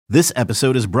This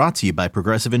episode is brought to you by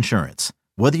Progressive Insurance.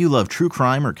 Whether you love true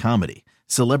crime or comedy,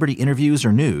 celebrity interviews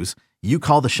or news, you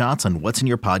call the shots on what's in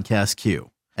your podcast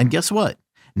queue. And guess what?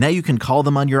 Now you can call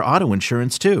them on your auto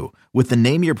insurance too with the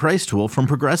Name Your Price tool from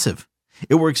Progressive.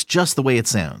 It works just the way it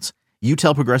sounds. You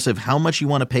tell Progressive how much you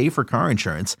want to pay for car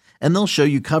insurance, and they'll show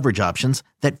you coverage options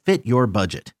that fit your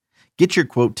budget. Get your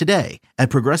quote today at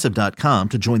Progressive.com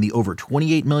to join the over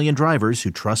 28 million drivers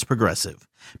who trust Progressive.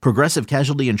 Progressive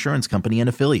Casualty Insurance Company and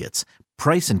Affiliates.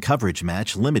 Price and coverage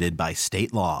match limited by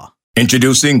state law.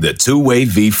 Introducing the two-way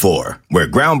V4, where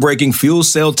groundbreaking fuel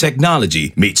cell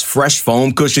technology meets fresh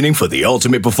foam cushioning for the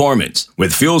ultimate performance.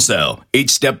 With fuel cell, each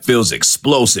step feels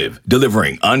explosive,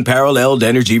 delivering unparalleled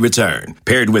energy return.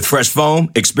 Paired with fresh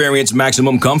foam, experience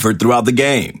maximum comfort throughout the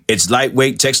game. Its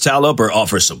lightweight textile upper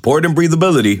offers support and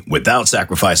breathability without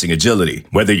sacrificing agility.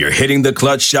 Whether you're hitting the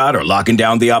clutch shot or locking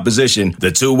down the opposition, the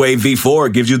two-way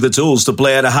V4 gives you the tools to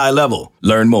play at a high level.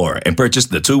 Learn more and purchase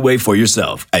the two-way for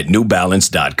yourself at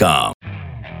newbalance.com.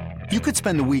 You could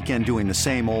spend the weekend doing the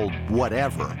same old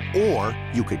whatever, or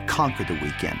you could conquer the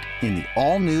weekend in the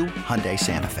all-new Hyundai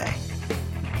Santa Fe.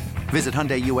 Visit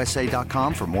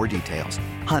HyundaiUSA.com for more details.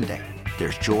 Hyundai,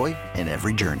 there's joy in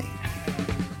every journey.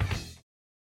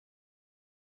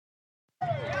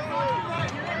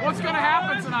 What's going to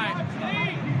happen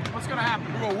tonight? What's going to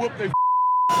happen? We're going to whoop their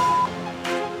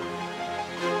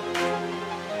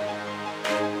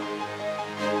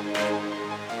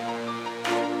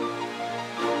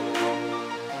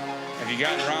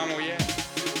gotten Rommel yet?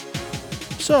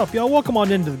 What's up, y'all? Welcome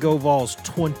on into the Go Vols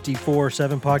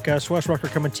 24/7 podcast. Wes Rucker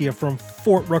coming to you from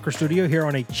Fort Rucker Studio here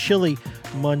on a chilly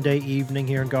Monday evening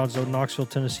here in God's own Knoxville,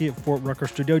 Tennessee at Fort Rucker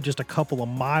Studio, just a couple of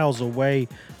miles away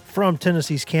from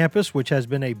Tennessee's campus, which has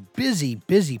been a busy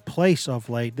place of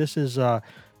late. This is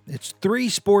it's 3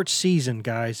 sports season,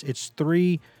 guys. It's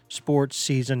 3 sports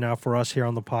season now for us here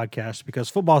on the podcast because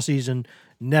football season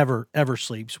never, ever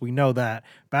sleeps. We know that.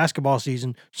 Basketball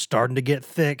season starting to get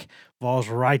thick. Vols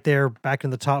right there back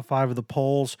in the top 5 of the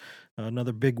polls.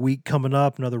 Another big week coming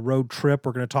up, another road trip.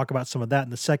 We're going to talk about some of that in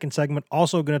the second segment.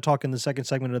 Also going to talk in the second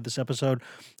segment of this episode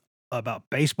about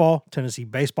baseball. Tennessee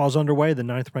baseball's underway. The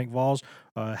 9th-ranked Vols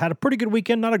had a pretty good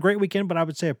weekend. Not a great weekend, but I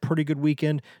would say a pretty good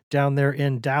weekend down there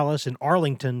in Dallas, in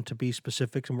Arlington to be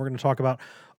specific. And we're going to talk about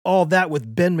all that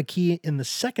with Ben McKee in the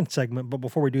second segment. But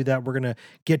before we do that, we're going to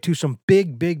get to some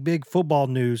big football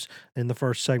news in the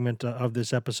first segment of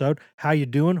this episode. How you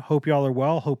doing? Hope y'all are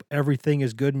well. Hope everything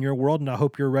is good in your world. And I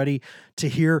hope you're ready to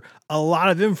hear a lot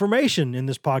of information in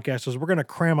this podcast, as we're going to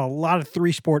cram a lot of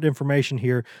 3-sport information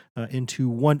here into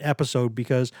one episode,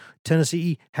 because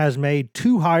Tennessee has made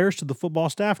 2 hires to the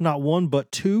football staff, not 1,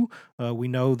 but 2. We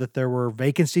know that there were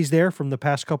vacancies there from the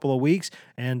past couple of weeks,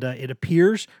 and it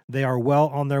appears they are well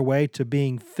on their way to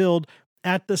being filled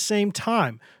at the same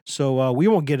time. So we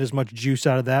won't get as much juice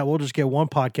out of that. We'll just get 1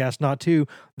 podcast, not 2.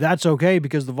 That's okay,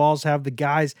 because the Vols have the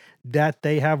guys that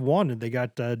they have wanted. They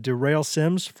got Darrell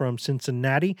Sims from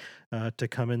Cincinnati to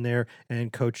come in there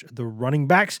and coach the running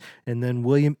backs, and then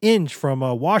William Inge from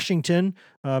Washington,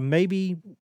 maybe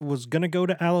was going to go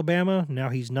to Alabama. Now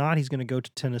he's not. He's going to go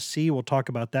to Tennessee. We'll talk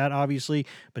about that, obviously,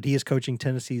 but he is coaching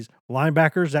Tennessee's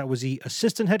linebackers. That was the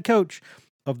assistant head coach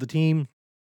of the team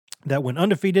that went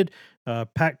undefeated,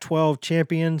 Pac-12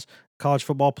 champions, college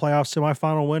football playoff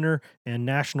semifinal winner, and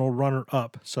national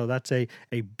runner-up. So that's a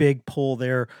big pull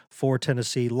there for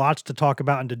Tennessee. Lots to talk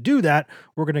about, and to do that,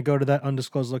 we're going to go to that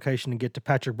undisclosed location and get to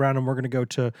Patrick Brown, and we're going to go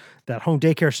to that home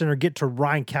daycare center, get to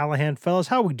Ryan Callahan. Fellas,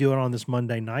 how are we doing on this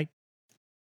Monday night?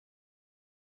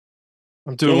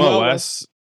 I'm doing well, Wes.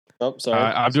 Oh, sorry.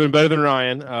 I'm doing better than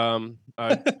Ryan.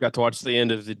 I got to watch the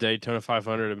end of the Daytona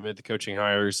 500 amid the coaching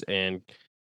hires and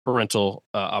parental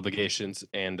obligations,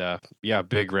 and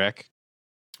big wreck.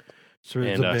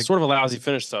 And sort of a lousy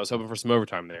finish, so I was hoping for some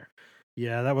overtime there.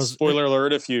 Yeah, that was spoiler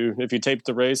alert if you taped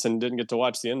the race and didn't get to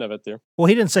watch the end of it there. Well,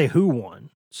 he didn't say who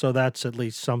won, so that's at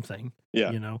least something.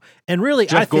 Yeah, And really,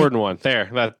 Jeff Gordon won.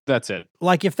 There, that's it.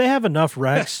 Like, if they have enough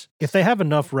wrecks,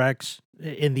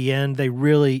 in the end,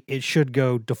 it should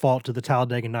go default to the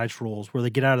Talladega Nights rules, where they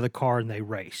get out of the car and they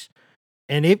race.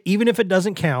 And even if it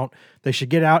doesn't count, they should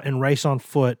get out and race on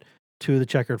foot to the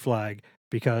checkered flag,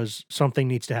 because something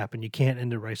needs to happen. You can't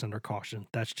end a race under caution.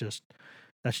 That's just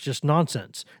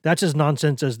nonsense. That's as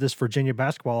nonsense as this Virginia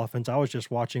basketball offense I was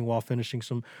just watching while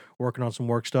working on some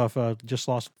work stuff. Just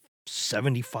lost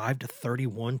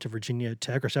 75-31 to Virginia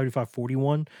Tech, or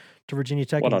 75-41 to Virginia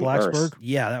Tech What in on Blacksburg. earth?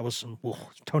 Yeah, that was some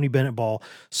Tony Bennett ball.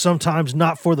 Sometimes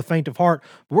not for the faint of heart.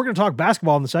 But we're going to talk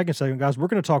basketball in the second segment, guys. We're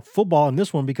going to talk football in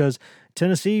this one because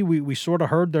Tennessee, we sort of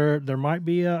heard there might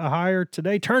be a hire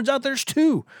today. Turns out there's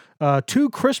two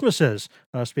Christmases.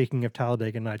 Speaking of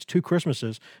Talladega Nights, 2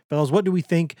 Christmases. Fellas, what do we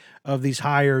think of these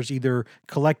hires, either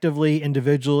collectively,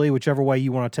 individually, whichever way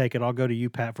you want to take it? I'll go to you,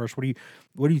 Pat, first. What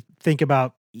do you think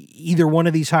about either one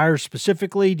of these hires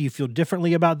specifically? Do you feel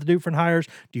differently about the different hires?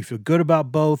 Do you feel good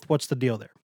about both? What's the deal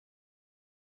there?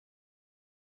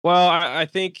 Well, I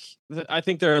think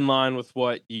they're in line with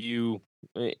what you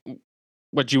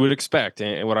would expect,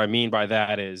 and what I mean by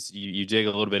that is you dig a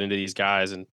little bit into these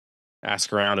guys and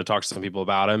ask around and talk to some people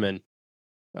about them, and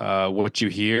what you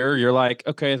hear, you're like,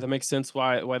 okay, that makes sense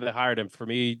why they hired him. For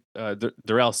me,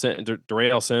 Darrell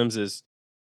Sims is,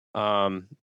 when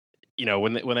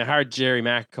they hired Jerry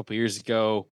Mack a couple years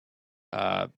ago,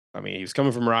 I mean, he was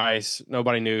coming from Rice.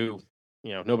 Nobody knew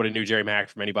Jerry Mack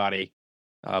from anybody.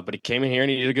 But he came in here and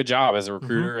he did a good job as a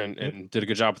recruiter and did a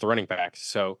good job with the running back.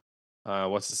 So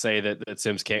what's to say that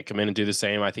Sims can't come in and do the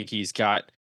same? I think he's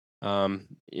got,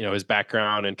 his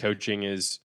background in coaching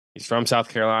he's from South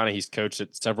Carolina. He's coached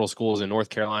at several schools in North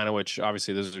Carolina, which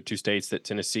obviously those are 2 states that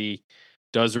Tennessee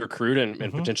does recruit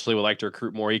and potentially would like to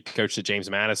recruit more. He coached at James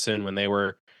Madison when they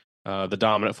were the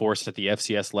dominant force at the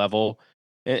FCS level.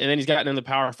 And then he's gotten in the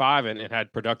Power 5 and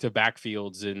had productive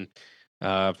backfields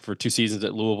for 2 seasons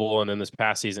at Louisville, and then this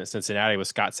past season at Cincinnati with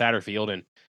Scott Satterfield.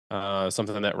 And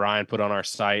something that Ryan put on our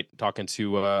site, talking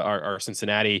to our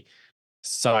Cincinnati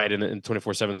site in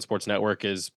 24/7 Sports Network,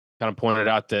 is kind of pointed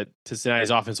out that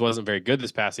Cincinnati's offense wasn't very good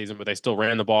this past season, but they still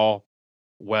ran the ball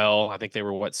well. I think they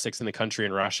were 6th in the country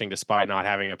in rushing, despite not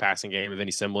having a passing game of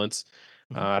any semblance.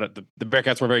 The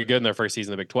Bearcats were very good in their first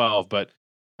season in the Big 12, but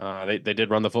they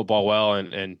did run the football well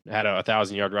and had a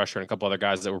 1,000-yard rusher and a couple other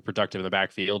guys that were productive in the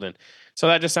backfield. And so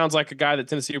that just sounds like a guy that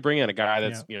Tennessee would bring in, a guy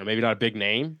that's maybe not a big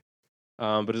name,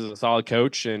 but is a solid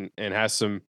coach and has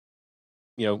some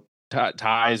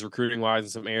ties recruiting wise in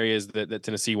some areas that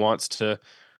Tennessee wants to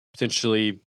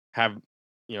potentially have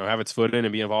its foot in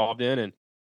and be involved in.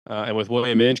 And with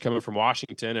William Inge coming from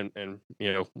Washington, and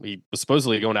he was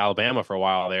supposedly going to Alabama for a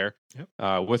while there,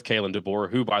 with Kalen DeBoer,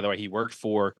 who, by the way, he worked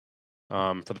for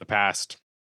the past,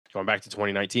 going back to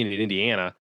 2019 in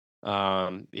Indiana.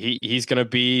 He's going to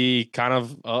be kind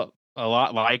of a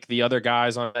lot like the other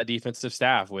guys on that defensive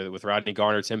staff with Rodney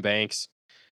Garner, Tim Banks,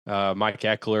 Mike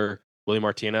Eckler, Willie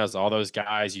Martinez, all those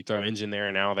guys. You throw Inge in there,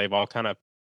 and now they've all kind of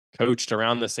coached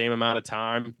around the same amount of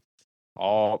time.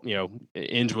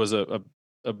 Inge was a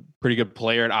pretty good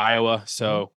player at Iowa,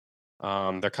 so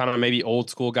they're kind of maybe old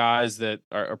school guys that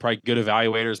are probably good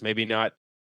evaluators, maybe not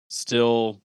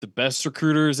still the best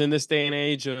recruiters in this day and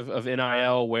age of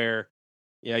NIL, where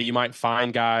you might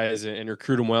find guys and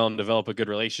recruit them well and develop a good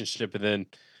relationship, and then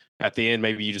at the end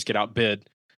maybe you just get outbid.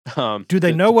 Do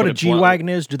they know what a G-Wagon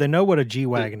is? Do they know what a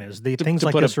G-Wagon is? Things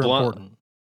like this are important.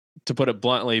 To put it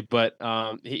bluntly, but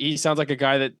he sounds like a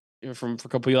guy that, from a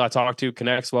couple people I talked to,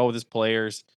 connects well with his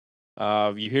players.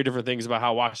 You hear different things about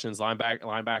how Washington's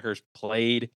linebackers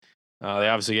played. They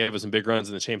obviously gave us some big runs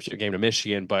in the championship game to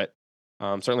Michigan, but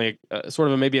certainly sort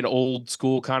of maybe an old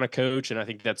school kind of coach, and I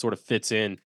think that sort of fits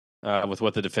in with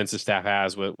what the defensive staff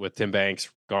has with Tim Banks,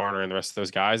 Garner, and the rest of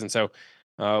those guys. And so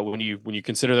when you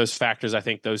consider those factors, I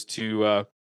think those two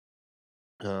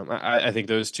I think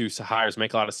those two hires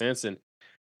make a lot of sense. And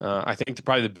I think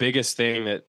probably the biggest thing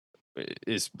that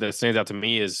stands out to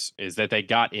me is that they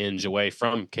got Inge away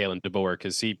from Kalen DeBoer,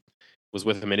 because he was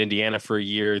with him in Indiana for a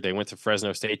year. They went to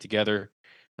Fresno State together.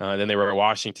 Then they were at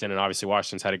Washington, and obviously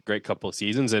Washington's had a great couple of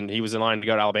seasons, and he was in line to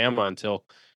go to Alabama until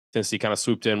Tennessee kind of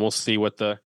swooped in. We'll see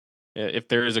if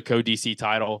there is a co-DC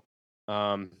title.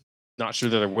 Not sure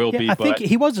that there will be. I think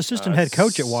he was assistant head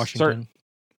coach at Washington.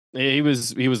 He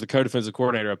was the co-defensive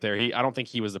coordinator up there. I don't think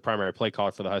he was the primary play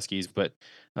caller for the Huskies, but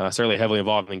certainly heavily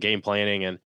involved in game planning.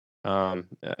 And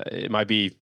it might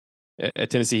be at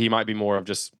Tennessee, he might be more of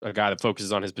just a guy that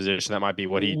focuses on his position. That might be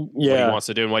what he wants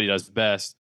to do and what he does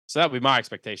best. So that would be my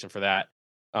expectation for that.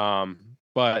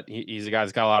 But he's a guy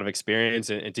that's got a lot of experience,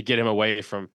 and to get him away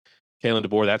from Kalen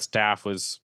DeBoer, that staff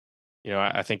was,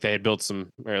 I think they had built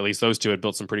some, or at least those two had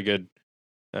built some pretty good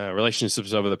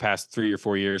relationships over the past 3 or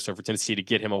 4 years. So for Tennessee to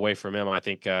get him away from him, I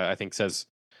think says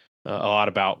a lot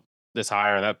about this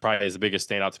hire, and that probably is the biggest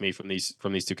standout to me from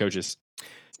these two coaches.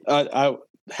 I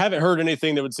haven't heard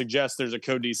anything that would suggest there's a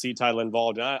co-DC title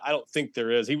involved. And I don't think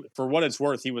there is. For what it's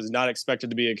worth, he was not expected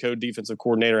to be a co-defensive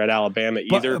coordinator at Alabama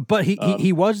either. But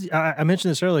he was. I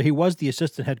mentioned this earlier. He was the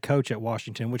assistant head coach at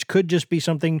Washington, which could just be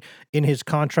something in his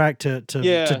contract to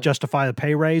justify the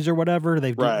pay raise or whatever.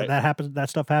 That happens. That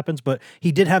stuff happens. But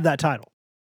he did have that title.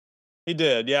 He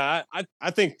did, yeah. I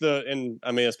think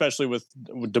especially with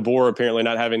DeBoer apparently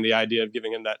not having the idea of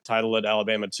giving him that title at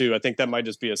Alabama too. I think that might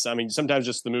just be sometimes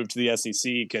just the move to the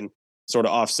SEC can sort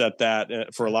of offset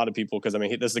that for a lot of people because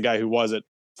this is the guy who was at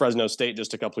Fresno State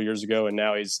just a couple of years ago and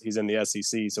now he's in the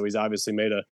SEC, so he's obviously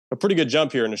made a pretty good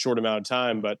jump here in a short amount of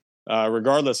time. But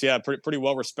regardless, yeah, pretty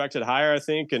well respected hire, I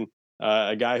think, and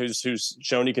a guy who's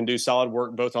shown he can do solid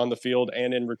work both on the field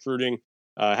and in recruiting.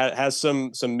 Has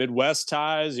some Midwest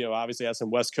ties, obviously has some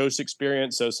West Coast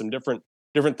experience. So some different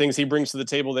things he brings to the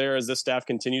table there as this staff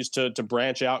continues to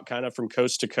branch out kind of from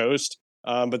coast to coast.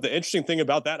 But the interesting thing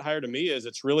about that hire to me is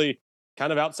it's really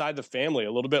kind of outside the family,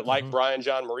 a little bit like Brian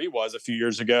John Marie was a few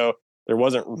years ago. There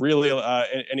wasn't really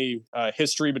any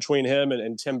history between him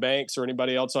and Tim Banks or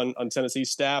anybody else on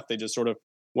Tennessee's staff. They just sort of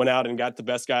went out and got the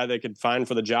best guy they could find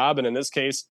for the job. And in this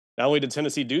case, not only did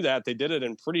Tennessee do that, they did it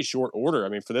in pretty short order.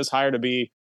 For this hire to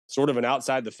be sort of an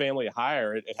outside the family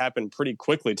hire, it happened pretty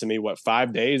quickly to me,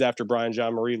 5 days after Brian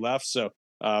John Marie left. So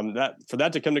for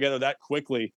that to come together that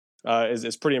quickly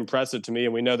is pretty impressive to me.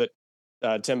 And we know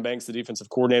that Tim Banks, the defensive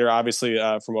coordinator, obviously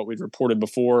from what we've reported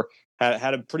before,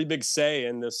 had a pretty big say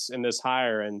in this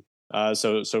hire. And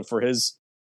so for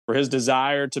his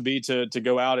desire to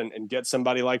go out and get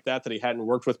somebody like that he hadn't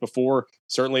worked with before,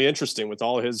 certainly interesting with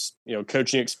all his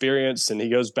coaching experience. And he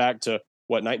goes back to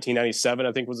 1997,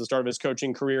 I think was the start of his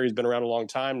coaching career. He's been around a long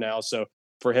time now. So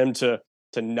for him to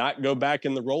not go back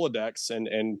in the Rolodex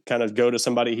and kind of go to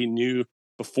somebody he knew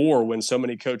before when so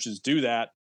many coaches do that,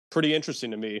 pretty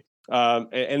interesting to me.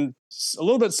 And a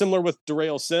little bit similar with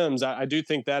Derail Sims. I do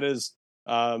think that is,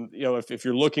 if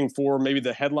you're looking for maybe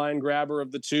the headline grabber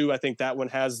of the two, I think that one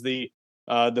has the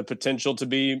potential to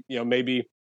be, maybe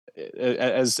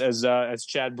as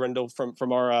Chad Brindle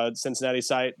from our Cincinnati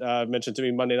site mentioned to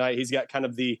me Monday night, he's got kind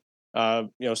of the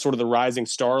sort of the rising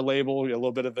star label, a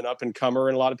little bit of an up and comer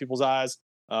in a lot of people's eyes.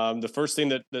 The first thing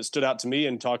that stood out to me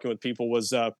in talking with people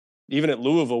was even at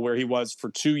Louisville, where he was for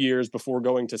 2 years before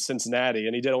going to Cincinnati,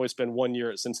 and he did only spend 1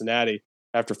 year at Cincinnati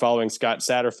after following Scott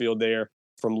Satterfield there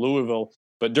from Louisville.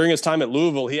 But during his time at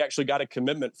Louisville, he actually got a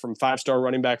commitment from 5-star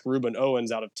running back Reuben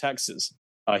Owens out of Texas.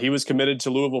 He was committed to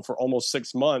Louisville for almost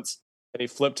 6 months, and he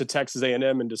flipped to Texas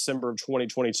A&M in December of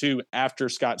 2022 after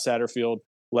Scott Satterfield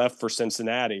left for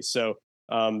Cincinnati. So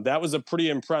that was a pretty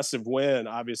impressive win,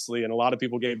 obviously, and a lot of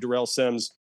people gave Derail Sims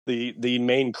the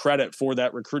main credit for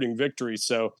that recruiting victory.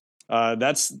 So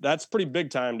that's pretty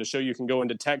big time to show you can go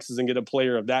into Texas and get a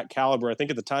player of that caliber. I think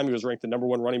at the time he was ranked the number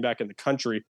 1 running back in the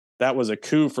country. That was a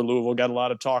coup for Louisville, got a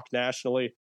lot of talk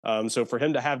nationally. So for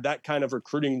him to have that kind of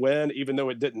recruiting win, even though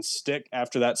it didn't stick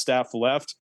after that staff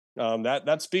left,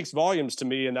 that speaks volumes to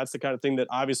me. And that's the kind of thing that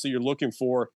obviously you're looking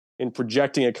for in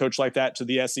projecting a coach like that to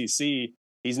the SEC.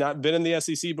 He's not been in the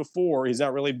SEC before. He's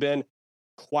not really been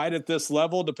quite at this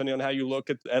level, depending on how you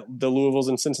look at the Louisvilles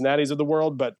and Cincinnatis of the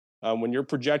world. But when you're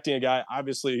projecting a guy,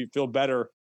 obviously you feel better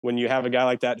when you have a guy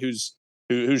like that who's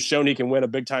shown he can win a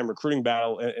big time recruiting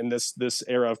battle in this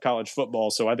era of college football.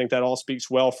 So I think that all speaks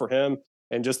well for him.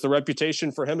 And just the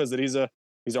reputation for him is that he's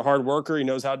a hard worker. He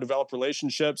knows how to develop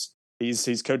relationships.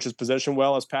 He's coached his position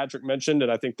well, as Patrick mentioned. And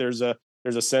I think there's a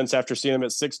sense after seeing him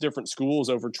at 6 different schools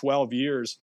over 12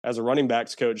 years as a running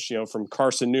backs coach, from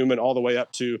Carson Newman all the way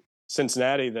up to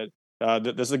Cincinnati, that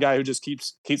this is a guy who just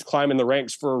keeps climbing the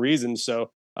ranks for a reason.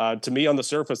 So to me, on the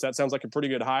surface, that sounds like a pretty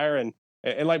good hire. And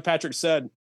like Patrick said,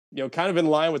 kind of in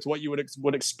line with what you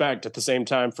would expect. At the same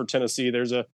time, for Tennessee,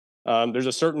 there's a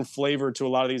certain flavor to a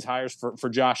lot of these hires for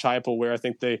Josh Heupel, where I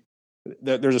think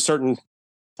there's a certain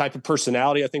type of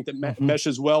personality I think that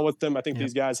meshes well with them. I think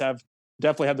these guys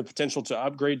definitely have the potential to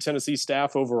upgrade Tennessee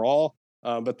staff overall,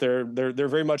 but they're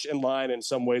very much in line in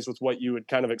some ways with what you would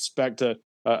kind of expect a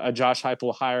Josh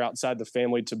Heupel hire outside the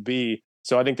family to be.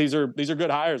 So I think these are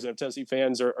good hires, and if Tennessee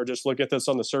fans are just looking at this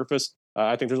on the surface,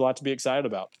 I think there's a lot to be excited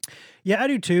about. Yeah, I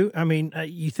do too. I mean,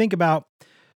 you think about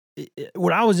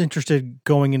what I was interested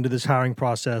going into this hiring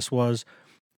process was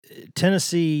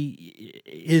Tennessee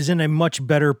is in a much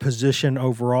better position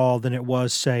overall than it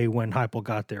was, say, when Heupel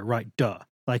got there, right? Duh.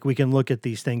 Like, we can look at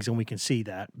these things and we can see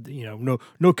that,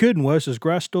 no kidding, Wes, is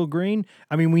grass still green?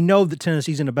 I mean, we know that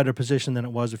Tennessee's in a better position than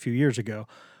it was a few years ago,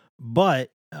 but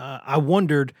I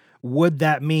wondered, would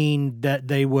that mean that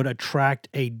they would attract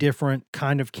a different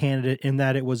kind of candidate in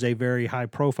that it was a very high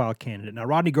profile candidate? Now,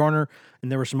 Rodney Garner,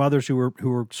 and there were some others who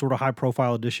were sort of high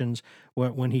profile additions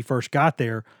when he first got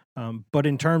there. But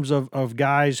in terms of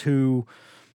guys who,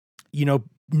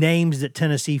 names that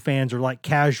Tennessee fans are like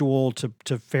casual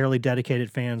to fairly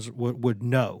dedicated fans would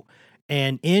know.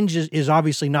 And Inge is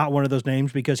obviously not one of those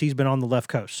names because he's been on the left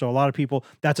coast. So a lot of people,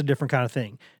 that's a different kind of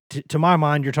thing. To my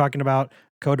mind, you're talking about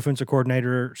co-defensive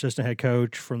coordinator, assistant head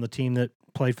coach from the team that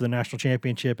played for the national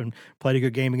championship and played a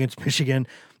good game against Michigan.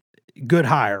 Good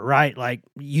hire, right? Like,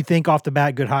 you think off the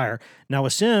bat, good hire. Now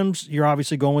with Sims, you're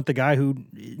obviously going with the guy who,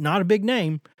 not a big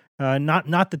name.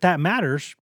 Not that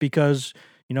matters because,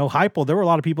 Heupel, there were a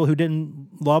lot of people who didn't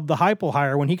love the Heupel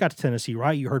hire when he got to Tennessee,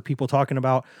 right? You heard people talking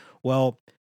about, well,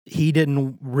 he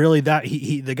didn't really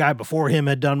the guy before him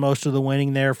had done most of the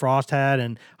winning there. Frost had,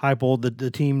 and Heupel, the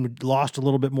team lost a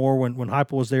little bit more when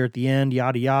Heupel was there at the end,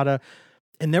 yada, yada.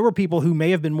 And there were people who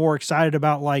may have been more excited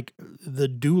about like the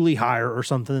Dooley hire or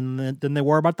something than they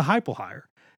were about the Heupel hire.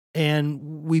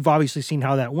 And we've obviously seen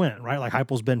how that went, right? Like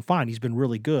Heupel's been fine. He's been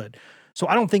really good. So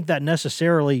I don't think that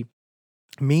necessarily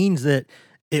means that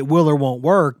it will or won't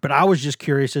work, but I was just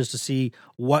curious as to see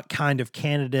what kind of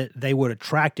candidate they would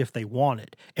attract if they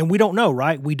wanted. And we don't know,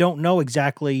 right? We don't know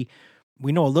exactly.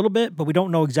 We know a little bit, but we don't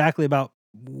know exactly about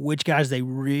which guys they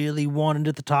really wanted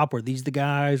at the top. Were these the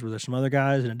guys? Were there some other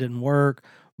guys and it didn't work?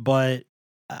 But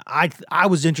I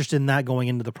was interested in that going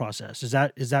into the process. Is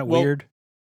that weird?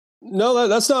 No,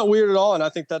 that's not weird at all, and I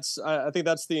think that's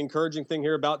the encouraging thing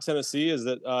here about Tennessee is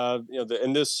that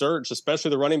in this search, especially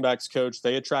the running backs coach,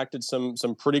 they attracted some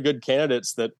pretty good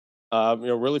candidates that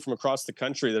really from across the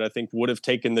country that I think would have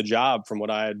taken the job from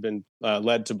what I had been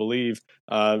led to believe,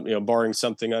 barring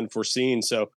something unforeseen.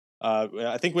 So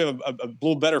I think we have a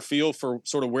little better feel for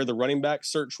sort of where the running back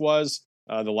search was.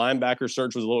 The linebacker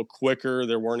search was a little quicker.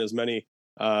 There weren't as many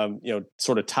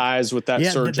sort of ties with that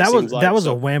search. That was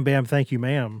a wham bam, thank you,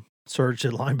 ma'am search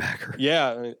at linebacker.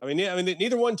 Yeah, I mean,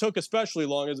 neither one took especially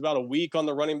long. It was about a week on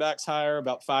the running backs hire,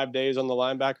 about 5 days on the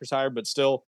linebackers hire, but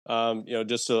still,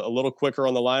 just a little quicker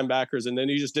on the linebackers. And then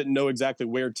you just didn't know exactly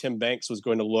where Tim Banks was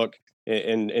going to look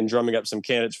in drumming up some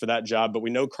candidates for that job. But we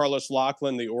know Carlos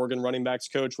Loughlin, the Oregon running backs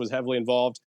coach, was heavily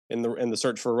involved in the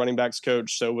search for a running backs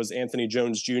coach. So was Anthony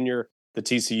Jones Jr., the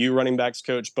TCU running backs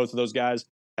coach. Both of those guys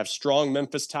have strong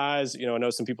Memphis ties. I know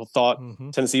some people thought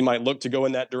Tennessee might look to go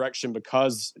in that direction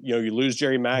because, you lose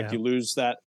Jerry Mack, you lose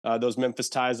that those Memphis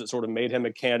ties that sort of made him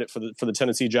a candidate for the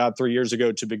Tennessee job 3 years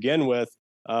ago to begin with.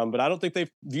 But I don't think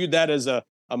they've viewed that as a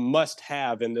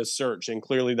must-have in this search. And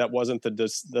clearly that wasn't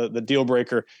the deal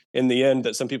breaker in the end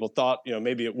that some people thought,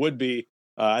 maybe it would be.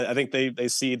 I think they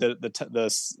see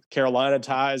the Carolina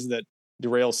ties that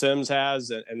Derail Sims has,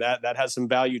 and that has some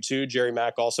value too. Jerry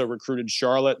Mack also recruited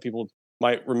Charlotte. People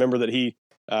might remember that he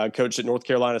coached at North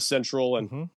Carolina Central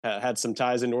and had some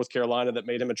ties in North Carolina that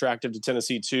made him attractive to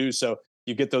Tennessee too. So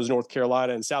you get those North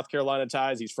Carolina and South Carolina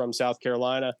ties. He's from South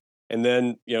Carolina. And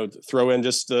then, throw in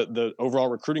just the overall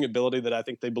recruiting ability that I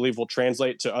think they believe will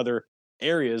translate to other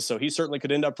areas. So he certainly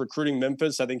could end up recruiting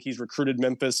Memphis. I think he's recruited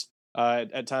Memphis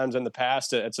at times in the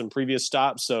past at some previous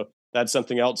stops. So that's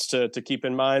something else to keep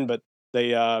in mind. But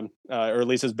they, or at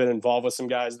least has been involved with some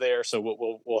guys there. So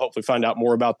we'll hopefully find out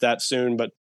more about that soon.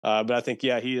 But I think,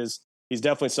 he's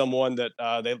definitely someone that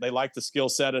they like the skill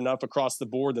set enough across the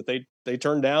board that they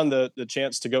turned down the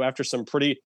chance to go after some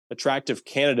pretty attractive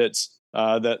candidates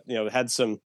that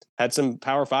had some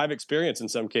Power 5 experience in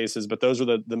some cases. But those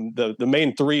were the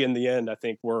main three in the end. I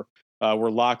think were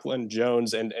Loughlin,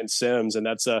 Jones, and Sims, and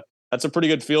that's a pretty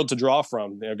good field to draw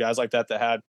from. Guys like that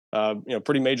had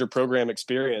pretty major program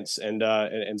experience and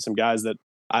some guys that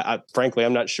I frankly,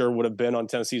 I'm not sure would have been on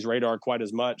Tennessee's radar quite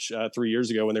as much 3 years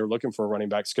ago when they were looking for a running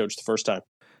backs coach the first time.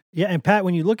 Yeah. And Pat,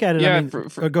 when you look at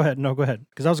it, go ahead. No, go ahead.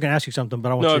 Cause I was going to ask you something,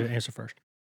 but I want you to answer first.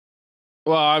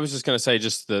 Well, I was just going to say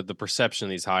just the perception of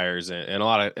these hires and a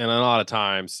lot of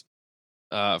times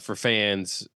for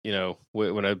fans,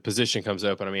 when a position comes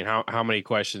open, I mean, how many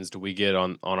questions do we get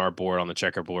on our board, on the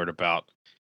checkerboard about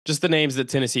just the names that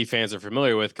Tennessee fans are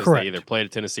familiar with because they either played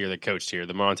at Tennessee or they coached here?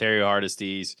 The Montario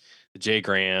Hardesties, the Jay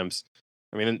Grahams.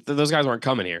 I mean, those guys weren't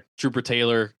coming here. Trooper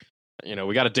Taylor,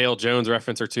 we got a Dale Jones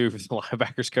reference or two for the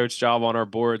linebackers coach job on our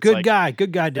board. Good guy,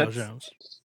 Dale Jones.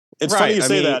 It's funny you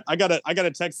say that. I got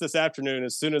a text this afternoon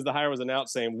as soon as the hire was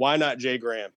announced saying, "Why not Jay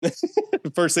Graham?"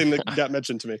 The first thing that got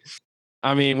mentioned to me.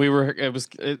 I mean, I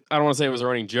don't want to say it was a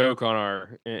running joke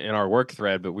on in our work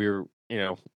thread, but we were,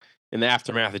 in the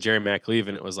aftermath of Jerry Mack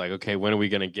leaving, it was like, okay, when are we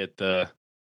going to get the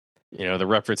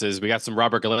references? We got some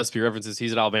Robert Gillespie references.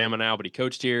 He's at Alabama now, but he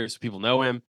coached here, so people know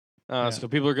him. So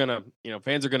people are gonna,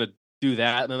 fans are gonna do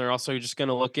that, and then they're also just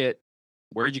gonna look at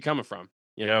where did you coming from,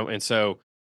 and so.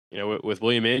 With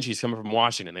William Inge, he's coming from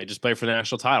Washington. They just played for the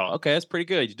national title. Okay, that's pretty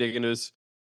good. You dig into his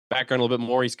background a little bit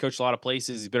more. He's coached a lot of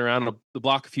places. He's been around the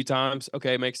block a few times.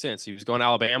 Okay, makes sense. He was going to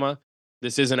Alabama.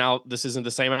 This isn't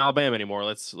the same Alabama anymore.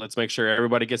 Let's make sure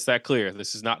everybody gets that clear.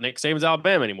 This is not Nick Saban's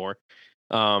Alabama anymore.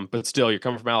 But still, you're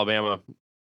coming from Alabama,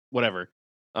 whatever.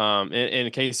 In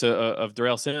the case of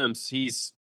Darrell Sims,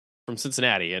 he's from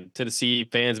Cincinnati, and Tennessee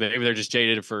fans maybe they're just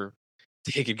jaded for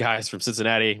taking guys from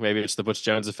Cincinnati. Maybe it's the Butch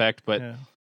Jones effect, but. Yeah.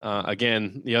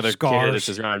 Again, the other candidates,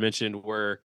 as Ryan mentioned,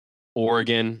 were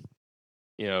Oregon.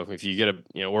 If you get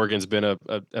Oregon's been at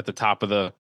the top of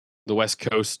the West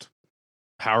Coast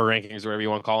power rankings, whatever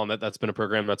you want to call them. That's been a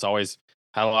program that's always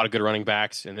had a lot of good running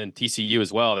backs, and then TCU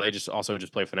as well. They just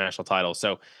play for national titles.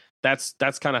 So that's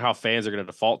kind of how fans are going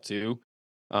to default to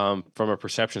from a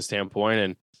perception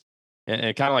standpoint,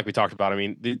 and kind of like we talked about. I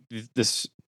mean,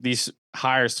 these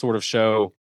hires sort of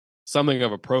show something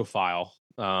of a profile.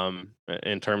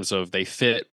 In terms of they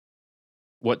fit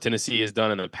what Tennessee has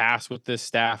done in the past with this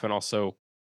staff and also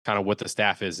kind of what the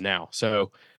staff is now.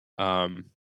 So, I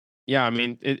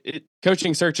mean,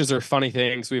 coaching searches are funny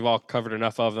things. We've all covered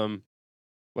enough of them,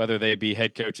 whether they be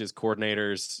head coaches,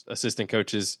 coordinators, assistant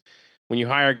coaches. When you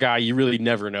hire a guy, you really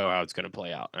never know how it's going to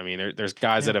play out. I mean, there's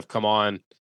guys that have come on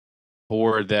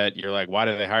board that you're like, why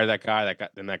did they hire that guy?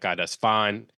 That guy does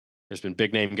fine. There's been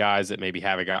big name guys that maybe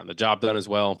haven't gotten the job done as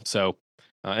well. So,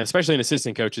 especially in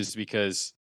assistant coaches,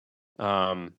 because,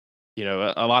 a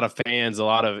lot of fans,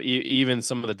 even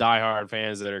some of the diehard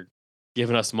fans that are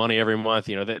giving us money every month,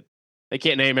 that they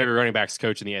can't name every running backs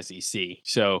coach in the SEC.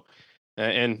 So,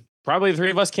 and probably the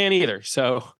three of us can't either.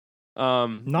 So,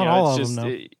 not all of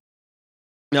them,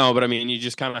 no, but I mean, you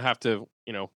just kind of have to,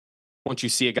 once you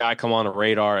see a guy come on a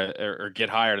radar or get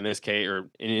hired in this case, or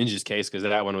in Inge's case, because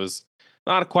that one was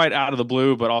not quite out of the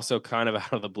blue, but also kind of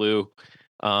out of the blue.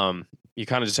 You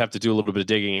kind of just have to do a little bit of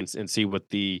digging and see what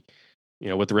the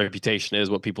reputation is,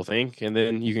 what people think, and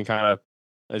then you can kind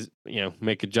of,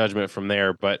 make a judgment from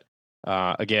there. But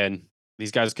again,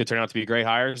 these guys could turn out to be great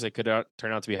hires. They could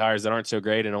turn out to be hires that aren't so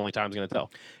great, and only time's going to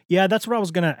tell. Yeah, that's what I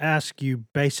was going to ask you.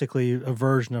 Basically, a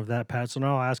version of that, Pat. So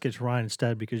now I'll ask it to Ryan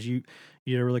instead because you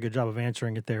did a really good job of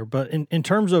answering it there. But in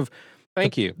terms of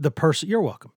the person, you're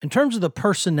welcome. In terms of the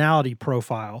personality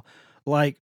profile,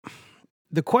 like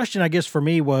the question, I guess for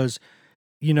me was,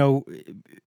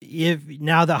 if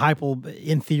now that Heupel,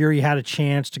 in theory, had a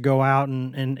chance to go out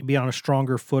and be on a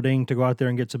stronger footing to go out there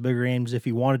and get some bigger games if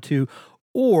he wanted to,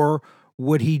 or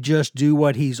would he just do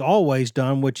what he's always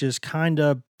done, which is kind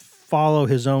of follow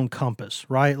his own compass,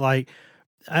 right? Like,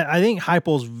 I think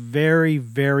Heupel's very,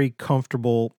 very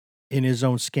comfortable in his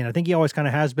own skin. I think he always kind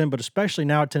of has been, but especially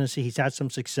now at Tennessee, he's had some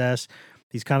success.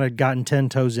 He's kind of gotten 10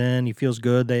 toes in. He feels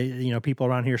good. People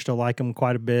around here still like him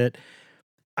quite a bit.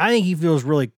 I think he feels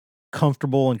really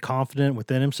comfortable and confident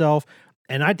within himself.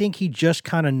 And I think he just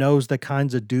kind of knows the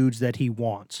kinds of dudes that he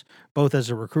wants, both as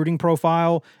a recruiting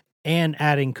profile and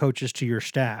adding coaches to your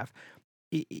staff.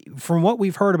 From what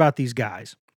we've heard about these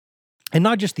guys, and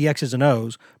not just the X's and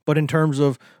O's, but in terms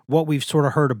of what we've sort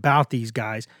of heard about these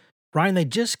guys, Ryan, they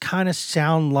just kind of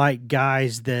sound like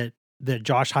guys that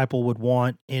Josh Heupel would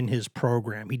want in his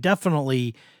program. He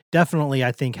definitely,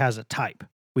 I think, has a type,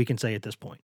 we can say at this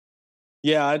point.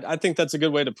 Yeah, I think that's a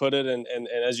good way to put it. And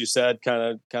as you said,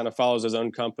 kind of follows his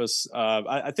own compass.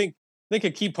 I think a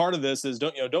key part of this is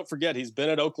don't forget he's been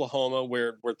at Oklahoma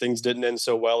where things didn't end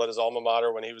so well at his alma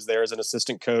mater when he was there as an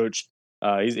assistant coach.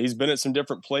 He's been at some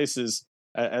different places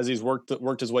as he's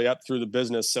worked his way up through the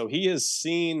business. So he has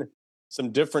seen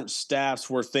some different staffs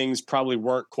where things probably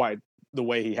weren't quite the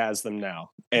way he has them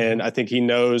now. And I think he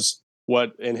knows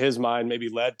what in his mind maybe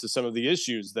led to some of the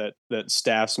issues that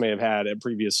staffs may have had at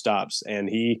previous stops. And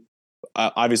he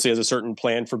obviously has a certain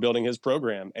plan for building his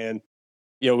program. And,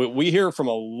 we hear from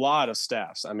a lot of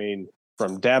staffs. I mean,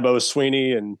 from Dabo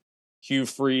Sweeney and Hugh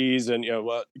Freeze and,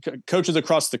 coaches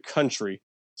across the country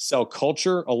sell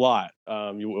culture a lot.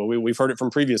 We've heard it from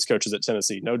previous coaches at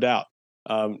Tennessee, no doubt.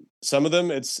 Some of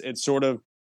them it's sort of,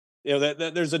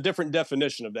 that there's a different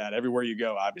definition of that everywhere you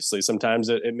go. Obviously, sometimes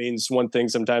it means one thing,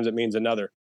 sometimes it means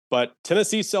another. But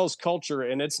Tennessee sells culture,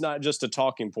 and it's not just a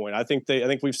talking point. I think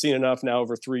we've seen enough now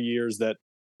over 3 years that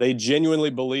they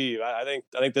genuinely believe. I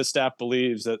think this staff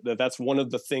believes that's one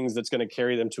of the things that's going to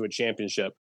carry them to a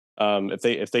championship.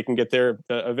 If they can get there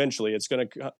eventually, it's going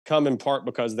to come in part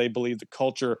because they believe the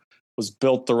culture was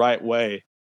built the right way,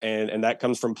 and that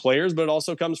comes from players, but it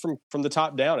also comes from the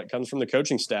top down. It comes from the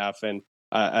coaching staff, and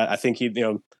I think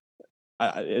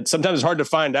it's sometimes hard to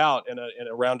find out in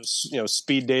a round of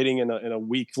speed dating in a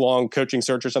week-long coaching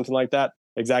search or something like that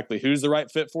exactly who's the right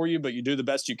fit for you, but you do the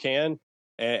best you can.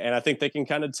 And I think they can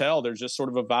kind of tell there's just sort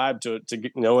of a vibe to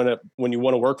knowing it when you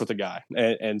want to work with a guy,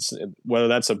 and whether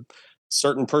that's a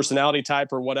certain personality type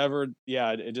or whatever.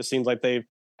 Yeah, it just seems like they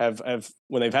have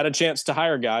when they've had a chance to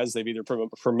hire guys, they've either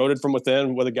promoted from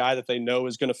within with a guy that they know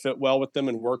is going to fit well with them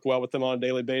and work well with them on a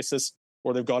daily basis,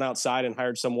 or they've gone outside and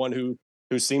hired someone who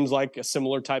seems like a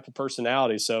similar type of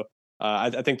personality. So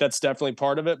I think that's definitely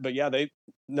part of it. But yeah,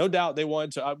 no doubt they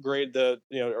wanted to upgrade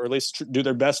or at least do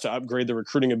their best to upgrade the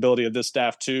recruiting ability of this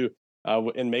staff too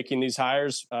in making these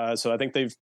hires. So I think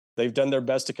they've done their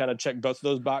best to kind of check both of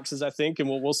those boxes, I think, and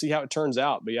we'll see how it turns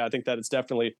out. But yeah, I think that it's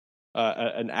definitely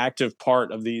an active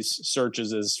part of these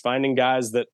searches is finding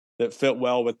guys that fit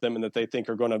well with them and that they think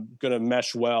are going to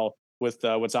mesh well with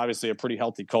what's obviously a pretty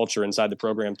healthy culture inside the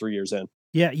program 3 years in.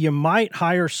 Yeah, you might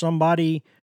hire somebody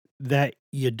that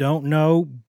you don't know,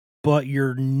 but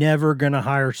you're never going to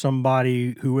hire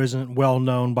somebody who isn't well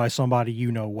known by somebody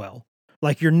you know well.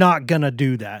 Like, you're not going to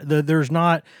do that. There's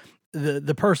not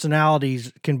the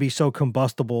personalities can be so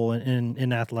combustible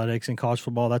in athletics and college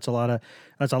football. That's a lot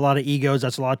of egos.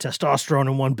 That's a lot of testosterone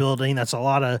in one building. That's a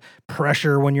lot of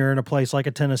pressure when you're in a place like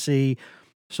a Tennessee.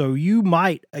 So you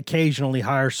might occasionally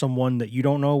hire someone that you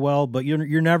don't know well, but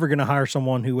you're never going to hire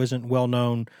someone who isn't well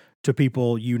known to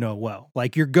people you know well.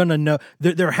 Like, you're going to know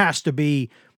there has to be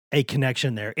a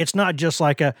connection there. It's not just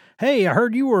like hey, I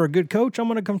heard you were a good coach, I'm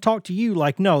going to come talk to you.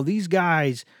 Like, no, these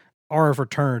guys are a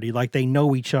fraternity. Like, they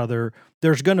know each other.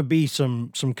 There's going to be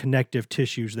some connective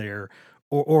tissues there,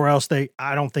 or else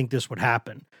I don't think this would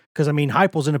happen. Because, I mean,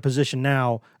 Heupel's in a position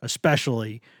now,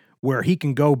 especially, where he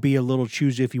can go be a little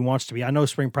choosy if he wants to be. I know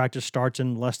spring practice starts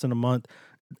in less than a month.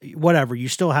 Whatever, you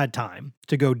still had time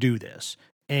to go do this.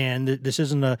 And this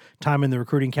isn't a time in the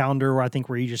recruiting calendar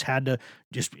where you just had to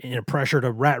in a pressure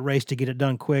to rat race to get it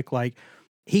done quick. Like,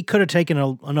 he could have taken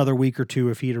another week or two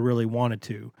if he'd really wanted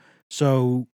to.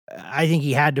 So I think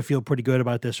he had to feel pretty good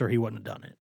about this or he wouldn't have done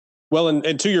it. Well,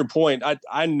 and to your point,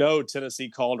 I know Tennessee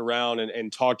called around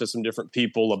and talked to some different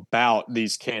people about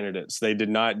these candidates. They did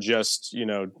not just,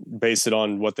 base it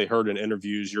on what they heard in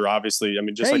interviews. You're obviously, I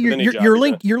mean, just like with any job. Your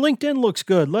LinkedIn looks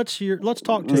good. Let's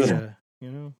talk to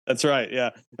you. That's right.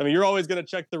 Yeah. I mean, you're always going to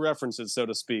check the references, so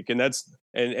to speak. And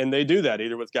and they do that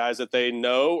either with guys that they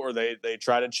know, or they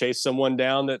try to chase someone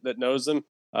down that knows them.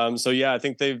 So yeah, I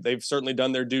think they've certainly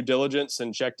done their due diligence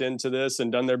and checked into this and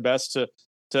done their best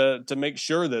to make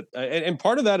sure that, and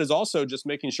part of that is also just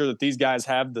making sure that these guys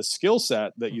have the skill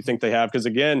set that you think they have. Because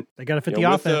again, they got to fit the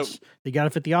offense. They got to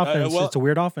fit the offense. It's a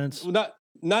weird offense. Not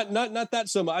that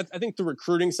so much. I think the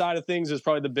recruiting side of things is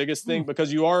probably the biggest thing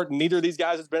because neither of these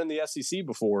guys has been in the SEC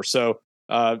before. So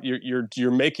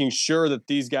you're making sure that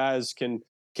these guys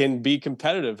can be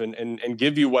competitive and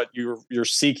give you what you're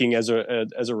seeking as a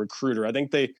recruiter. I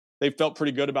think they felt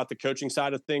pretty good about the coaching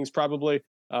side of things probably.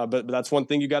 But that's one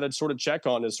thing you got to sort of check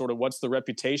on is sort of what's the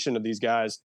reputation of these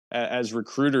guys as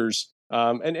recruiters.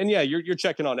 And yeah, you're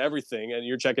checking on everything, and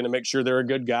you're checking to make sure they're a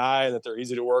good guy and that they're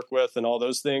easy to work with and all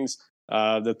those things,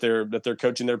 that they're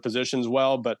coaching their positions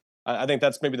well. But I think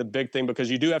that's maybe the big thing because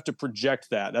you do have to project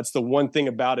that. That's the one thing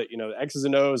about it. X's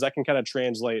and O's, that can kind of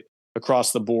translate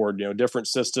across the board, different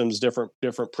systems, different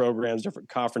programs, different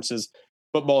conferences.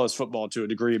 Football is football to a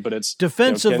degree, but it's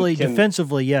defensively,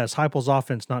 yes. Heupel's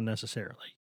offense, not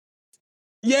necessarily.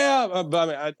 Yeah, but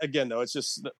I mean, again, though, it's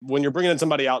just when you're bringing in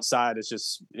somebody outside, it's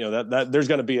just that there's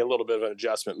going to be a little bit of an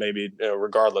adjustment, maybe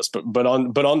regardless. But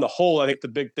on the whole, I think the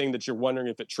big thing that you're wondering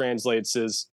if it translates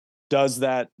is does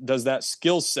that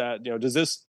skill set, does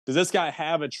this guy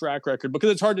have a track record?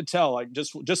 Because it's hard to tell. Like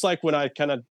just like when I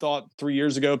kind of thought 3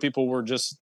 years ago, people were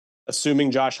just assuming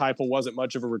Josh Heupel wasn't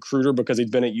much of a recruiter because he'd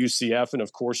been at UCF, and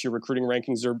of course your recruiting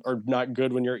rankings are not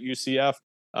good when you're at UCF.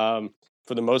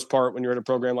 For the most part, when you're in a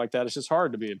program like that, it's just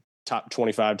hard to be a top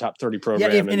 25, top 30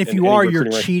 program. Yeah, and if you are,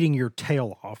 you're cheating your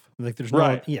tail off. Like there's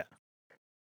right. Yeah.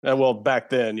 Well,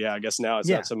 back then, yeah, I guess now it's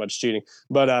not so much cheating,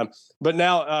 but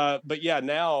now,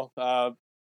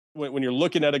 when you're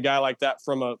looking at a guy like that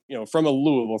from a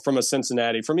Louisville, from a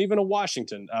Cincinnati, from even a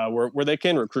Washington, where they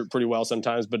can recruit pretty well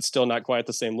sometimes, but still not quite at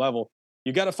the same level,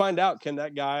 you got to find out,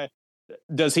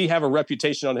 does he have a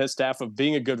reputation on his staff of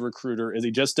being a good recruiter? Is he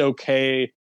just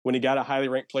okay? When he got a highly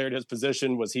ranked player at his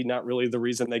position, was he not really the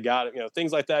reason they got it?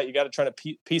 Things like that. You got to try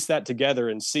to piece that together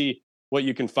and see what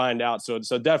you can find out. So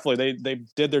definitely they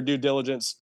did their due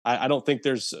diligence. I don't think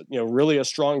there's really a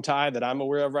strong tie that I'm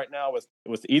aware of right now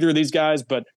with either of these guys,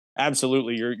 but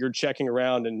absolutely you're checking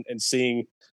around and seeing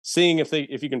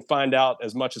if you can find out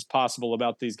as much as possible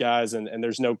about these guys. And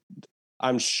there's no,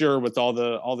 I'm sure with all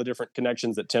the different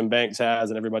connections that Tim Banks has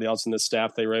and everybody else in this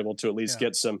staff, they were able to at least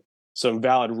get some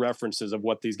valid references of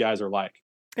what these guys are like.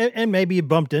 And maybe you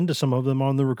bumped into some of them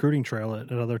on the recruiting trail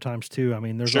at other times too. I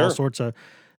mean, there's all sorts of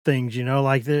things,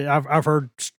 like I've heard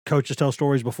coaches tell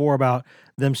stories before about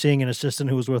them seeing an assistant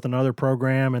who was with another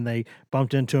program and they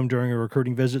bumped into him during a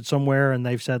recruiting visit somewhere. And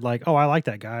they've said like, oh, I like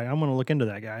that guy. I'm going to look into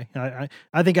that guy.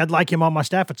 I think I'd like him on my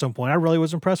staff at some point. I really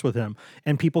was impressed with him,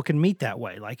 and people can meet that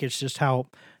way. Like, it's just how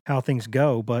things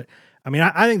go. But I mean,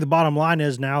 I think the bottom line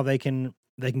is now they can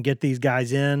get these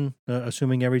guys in,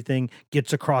 assuming everything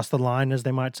gets across the line, as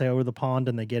they might say, over the pond,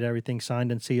 and they get everything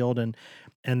signed and sealed, and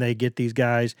they get these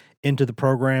guys into the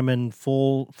program in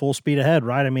full speed ahead,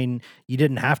 right? I mean, you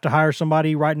didn't have to hire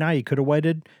somebody right now. You could have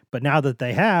waited, but now that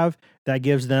they have, that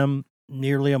gives them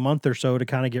nearly a month or so to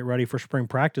kind of get ready for spring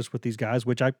practice with these guys,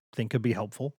 which I think could be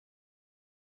helpful.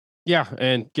 Yeah,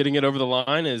 and getting it over the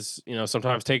line is,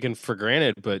 sometimes taken for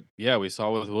granted. But yeah, we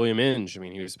saw with William Inge. I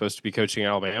mean, he was supposed to be coaching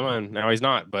Alabama, and now he's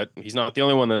not. But he's not the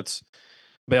only one that's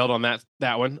bailed on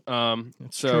that one.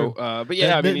 True. But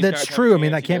yeah, I mean, that's true. I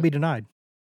mean, that can't be denied.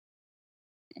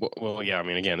 Well, yeah. I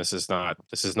mean, again, this is not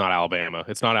Alabama.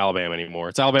 It's not Alabama anymore.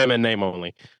 It's Alabama in name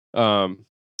only.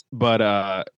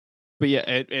 But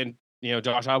yeah, and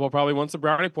Josh Heupel probably wants some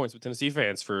brownie points with Tennessee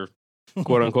fans for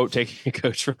quote unquote taking a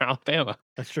coach from Alabama.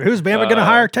 That's true. Who's Bama going to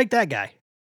hire? Take that guy.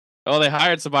 Oh, they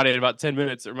hired somebody in about 10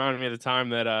 minutes. It reminded me of the time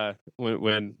that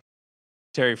when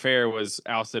Terry Fair was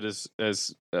ousted as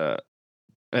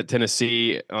at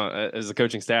Tennessee as the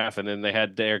coaching staff, and then they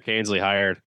had Derek Ainsley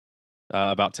hired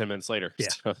about 10 minutes later. Yeah.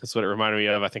 So that's what it reminded me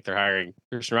of. I think they're hiring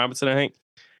Christian Robinson, I think,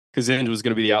 because Inge was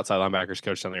going to be the outside linebackers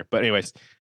coach down there. But anyways,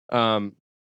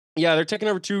 yeah, they're taking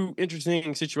over two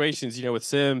interesting situations, with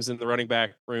Sims in the running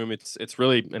back room. It's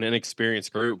really an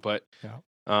inexperienced group, but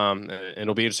and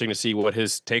it'll be interesting to see what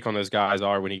his take on those guys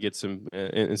are when he gets them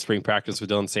in spring practice with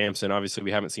Dylan Sampson. Obviously,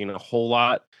 we haven't seen a whole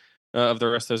lot of the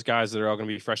rest of those guys that are all going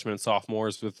to be freshmen and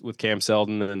sophomores with Cam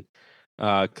Selden and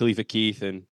Khalifa Keith.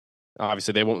 And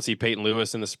obviously, they won't see Peyton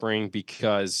Lewis in the spring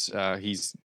because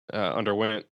he's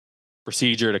underwent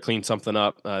procedure to clean something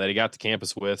up that he got to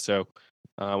campus with. So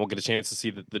we'll get a chance to see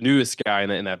the newest guy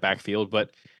in that backfield. But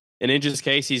in Inge's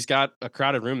case, he's got a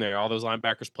crowded room there. All those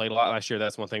linebackers played a lot last year.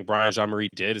 That's one thing Brian Jean-Marie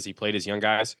did, is he played his young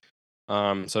guys.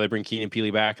 So they bring Keenan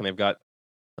Peely back, and they've got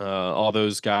all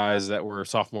those guys that were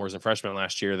sophomores and freshmen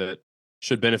last year that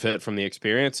should benefit from the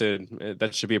experience, and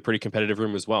that should be a pretty competitive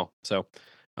room as well. So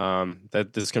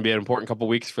that this is going to be an important couple of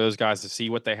weeks for those guys to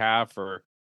see what they have, for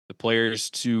the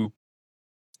players to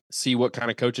see what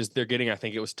kind of coaches they're getting. I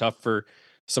think it was tough for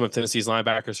some of Tennessee's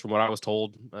linebackers, from what I was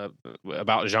told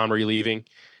about Jean-Marie leaving.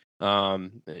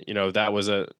 That was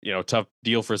a tough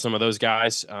deal for some of those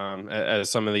guys, as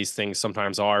some of these things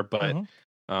sometimes are. But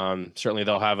certainly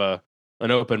they'll have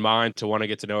an open mind to want to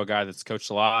get to know a guy that's coached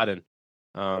a lot. And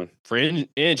for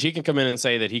Inge, he can come in and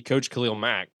say that he coached Khalil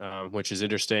Mack, which is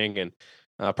interesting. And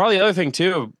probably the other thing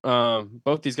too,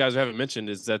 both these guys we haven't mentioned,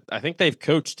 is that I think they've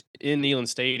coached in Neyland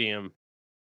Stadium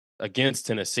against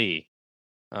Tennessee.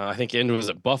 I think Inge was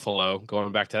at Buffalo,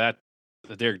 going back to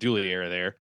the Derek Dooley era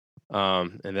there.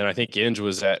 And then I think Sims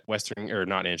was at Western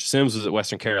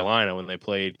Carolina when they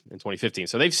played in 2015.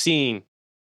 So they've seen,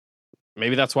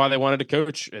 maybe that's why they wanted to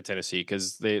coach at Tennessee,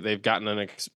 because they've gotten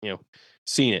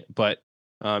seen it. But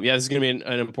this is going to be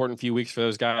an important few weeks for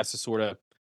those guys to sort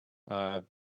of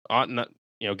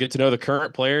get to know the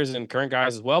current players and current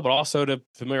guys as well, but also to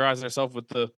familiarize themselves with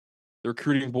the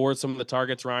recruiting board, some of the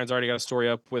targets. Ryan's already got a story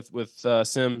up with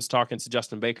Sims talking to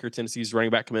Justin Baker, Tennessee's running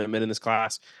back commitment in this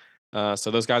class. So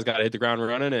those guys got to hit the ground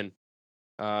running, and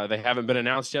they haven't been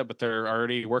announced yet, but they're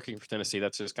already working for Tennessee.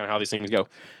 That's just kind of how these things go.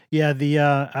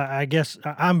 Yeah, I guess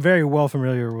I'm very well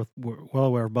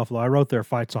aware of Buffalo. I wrote their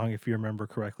fight song, if you remember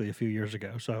correctly, a few years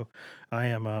ago. So I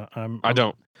am. I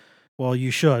don't. Well,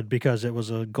 you should, because it was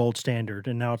a gold standard,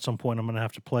 and now at some point I'm going to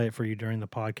have to play it for you during the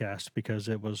podcast, because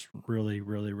it was really,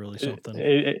 really, really something.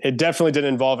 It definitely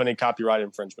didn't involve any copyright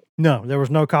infringement. No, there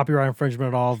was no copyright infringement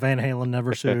at all. Van Halen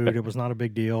never sued. It was not a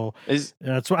big deal.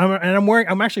 That's what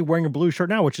I'm actually wearing a blue shirt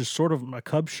now, which is sort of a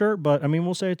Cubs shirt, but I mean,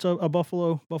 we'll say it's a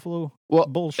Buffalo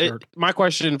Bulls shirt. My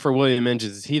question for William Inge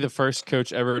is he the first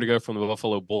coach ever to go from the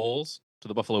Buffalo Bulls to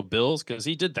the Buffalo Bills? Because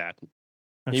he did that.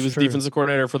 He was defensive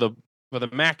coordinator for the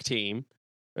MAC team,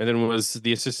 and then was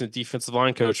the assistant defensive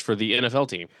line coach for the NFL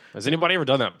team. Has anybody ever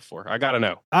done that before? I got to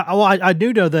know. I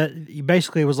do know that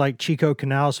basically it was like Chico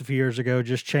Canales a few years ago,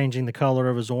 just changing the color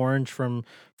of his orange from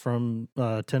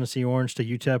Tennessee orange to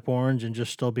UTEP orange, and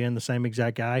just still being the same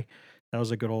exact guy. That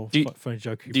was a good old funny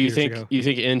joke. Do you think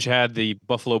Inge had the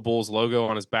Buffalo Bulls logo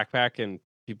on his backpack, and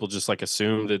people just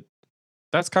assumed that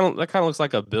that kind of looks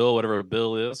like a bill, whatever a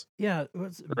bill is. Yeah,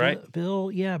 right.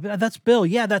 Bill. Yeah, that's Bill.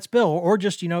 Yeah, that's Bill. Or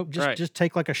just Right. just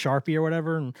take like a Sharpie or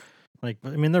whatever, and like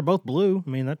I mean they're both blue. I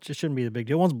mean that just shouldn't be the big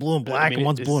deal. One's blue and black, and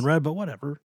one's blue and red, but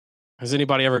whatever. Has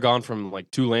anybody ever gone from like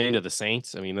Tulane to the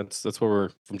Saints? I mean that's where we're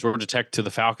from Georgia Tech to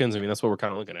the Falcons. I mean that's what we're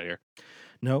kind of looking at here.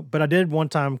 No, but I did one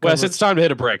time. Wes, it's time to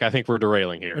hit a break. I think we're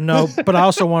derailing here. No, but I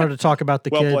also wanted to talk about the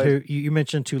Well kid played. who you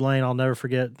mentioned Tulane. I'll never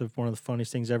forget one of the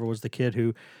funniest things ever was the kid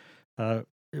who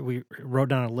we wrote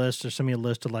down a list or sent me a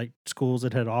list of like schools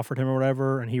that had offered him or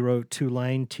whatever, and he wrote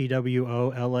Tulane,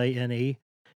 TWOLANE, and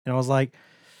I was like,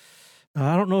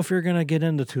 I don't know if you're gonna get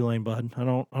into Tulane, bud.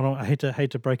 I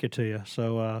hate to break it to you.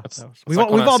 So we've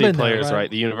all been players, there, right?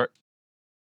 The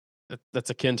that's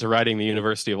akin to writing the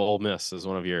University of Ole Miss as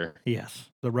one of your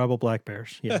the Rebel Black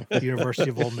Bears. Yeah, the University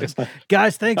of Ole Miss.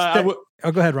 Guys, thanks. Go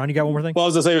ahead, Ron. You got one more thing? Well, I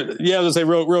was gonna say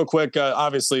real quick.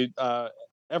 Obviously,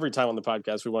 every time on the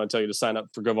podcast, we want to tell you to sign up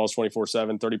for GoVols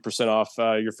 24/7, 30% off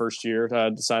your first year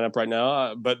to sign up right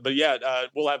now. But yeah,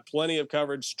 we'll have plenty of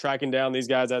coverage tracking down these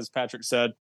guys, as Patrick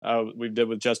said. We did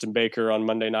with Justin Baker on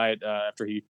Monday night after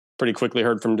he pretty quickly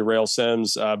heard from Darrell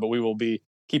Sims. But we will be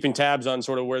keeping tabs on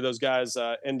sort of where those guys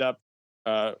end up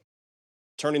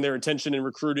turning their attention in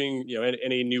recruiting,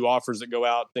 any new offers that go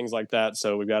out, things like that.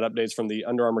 So we've got updates from the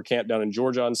Under Armour camp down in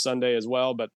Georgia on Sunday as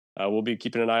well. But we'll be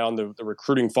keeping an eye on the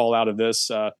recruiting fallout of this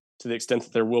to the extent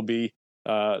that there will be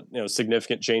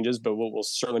significant changes. But we'll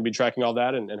certainly be tracking all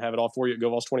that and have it all for you at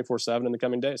GoVols 24/7 in the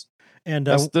coming days. And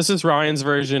this is Ryan's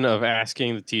version of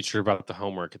asking the teacher about the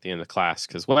homework at the end of the class,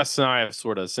 because Wes and I have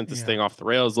sort of sent this thing off the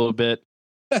rails a little bit,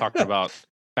 talking about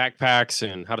backpacks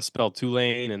and how to spell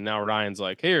Tulane, and now Ryan's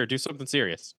like, "Here, do something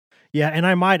serious." Yeah, and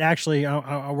I might actually.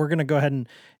 We're going to go ahead and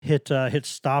hit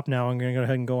stop now. I'm going to go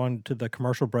ahead and go on to the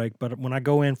commercial break. But when I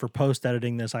go in for post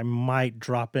editing this, I might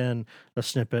drop in a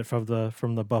snippet from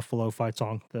the Buffalo fight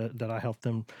song that I helped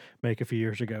them make a few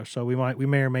years ago. So we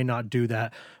may or may not do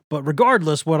that. But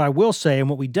regardless, what I will say and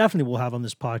what we definitely will have on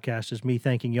this podcast is me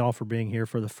thanking y'all for being here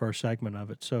for the first segment of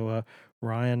it. So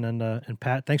Ryan and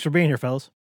Pat, thanks for being here,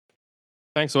 fellas.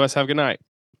 Thanks, Wes. Have a good night.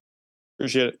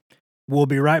 Appreciate it. We'll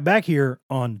be right back here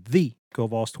on the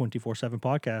GoVols 24/7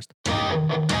 podcast.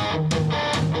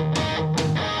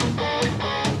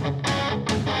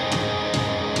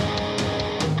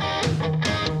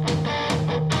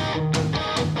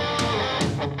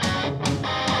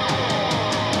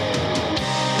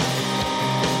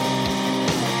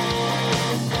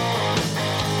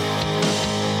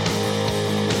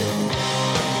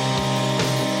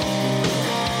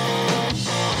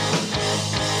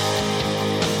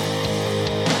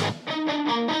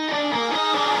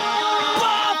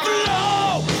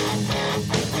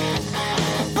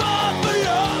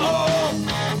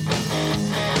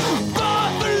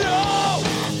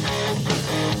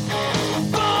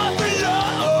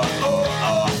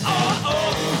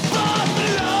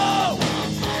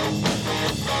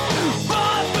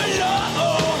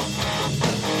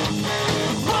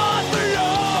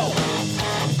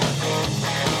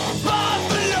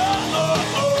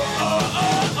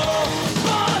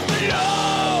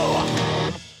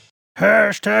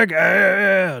 Hashtag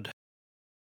ad.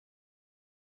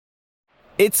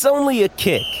 It's only a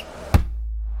kick,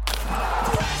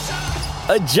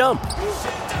 a jump,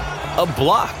 a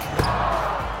block.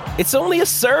 It's only a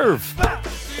serve.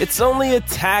 It's only a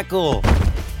tackle,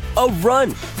 a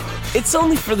run. It's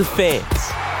only for the fans.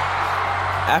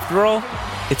 After all,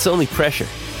 it's only pressure.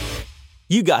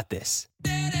 You got this.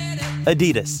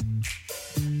 Adidas.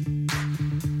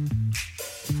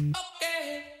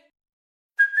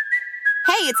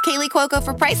 Hey, it's Kaylee Cuoco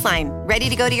for Priceline. Ready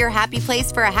to go to your happy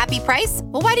place for a happy price?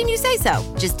 Well, why didn't you say so?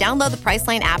 Just download the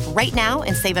Priceline app right now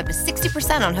and save up to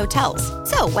 60% on hotels.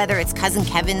 So whether it's Cousin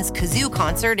Kevin's Kazoo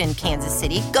Concert in Kansas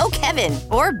City, go Kevin,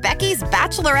 or Becky's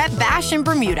Bachelorette Bash in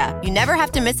Bermuda, you never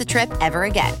have to miss a trip ever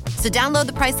again. So download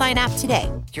the Priceline app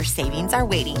today. Your savings are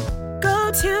waiting.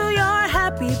 Go to your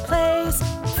happy place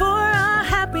for a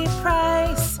happy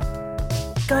price.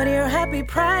 Go to your happy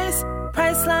price,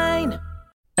 Priceline.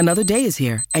 Another day is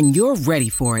here, and you're ready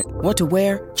for it. What to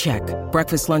wear? Check.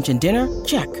 Breakfast, lunch, and dinner?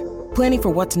 Check. Planning for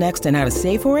what's next and how to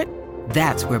save for it?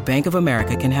 That's where Bank of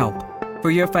America can help. For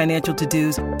your financial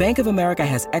to-dos, Bank of America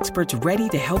has experts ready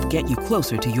to help get you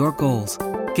closer to your goals.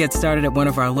 Get started at one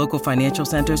of our local financial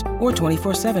centers or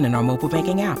 24/7 in our mobile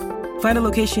banking app. Find a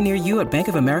location near you at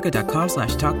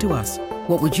bankofamerica.com/talktous.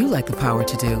 What would you like the power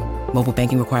to do? Mobile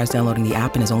banking requires downloading the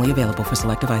app and is only available for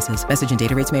select devices. Message and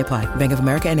data rates may apply. Bank of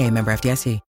America N.A., member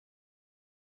FDIC.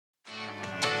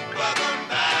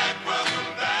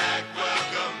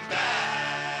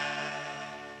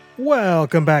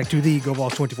 Welcome back to the Go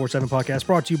Vols 24/7 podcast,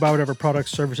 brought to you by whatever products,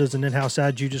 services, and in-house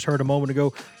ads you just heard a moment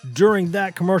ago. During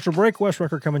that commercial break, Wes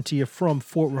Rucker coming to you from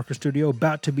Fort Rucker Studio,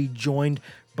 about to be joined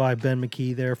by Ben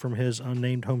McKee there from his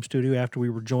unnamed home studio after we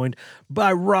were joined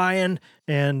by Ryan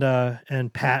and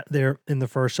Pat there in the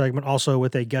first segment, also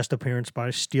with a guest appearance by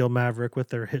Steel Maverick with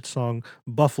their hit song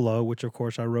Buffalo, which of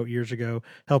course I wrote years ago,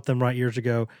 helped them write years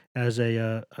ago as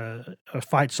a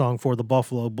fight song for the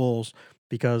Buffalo Bulls,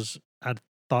 because I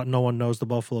thought no one knows the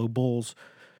Buffalo Bulls,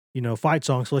 fight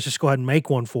song. So let's just go ahead and make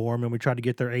one for them. And we tried to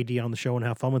get their AD on the show and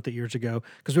have fun with it years ago,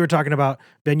 because we were talking about,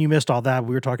 Ben, you missed all that.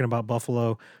 We were talking about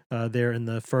Buffalo there in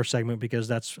the first segment, because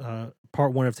that's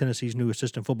part one of Tennessee's new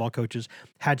assistant football coaches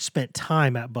had spent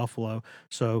time at Buffalo.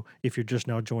 So if you're just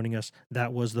now joining us,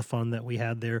 that was the fun that we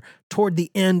had there toward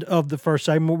the end of the first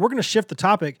segment. We're going to shift the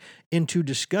topic into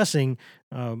discussing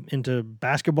into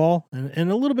basketball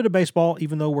and a little bit of baseball,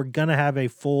 even though we're going to have a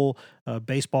full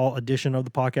baseball edition of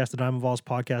the podcast. The Diamond Vols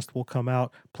podcast will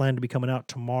plan to be coming out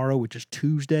tomorrow, which is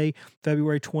Tuesday,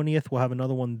 February 20th. We'll have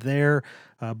another one there.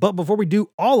 But before we do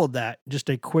all of that, just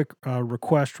a quick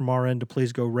request from our end to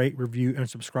please go rate, review, and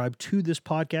subscribe to this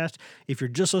podcast. If you're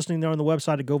just listening there on the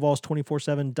website at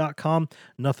govols247.com,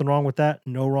 nothing wrong with that.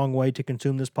 No wrong way to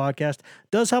consume this podcast.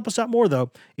 Does help us out more,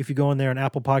 though, if you go in there on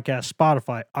Apple Podcasts,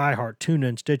 Spotify, iHeart,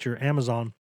 TuneIn, Stitcher,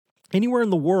 Amazon, anywhere in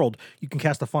the world you can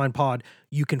cast a fine pod,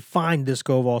 you can find this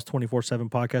Go Vols 24/7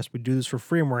 podcast. We do this for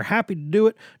free, and we're happy to do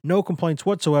it. No complaints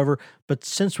whatsoever. But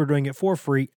since we're doing it for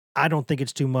free, I don't think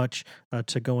it's too much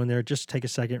to go in there. Just take a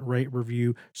second, rate,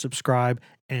 review, subscribe,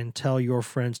 and tell your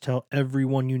friends, tell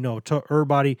everyone you know, tell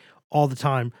everybody all the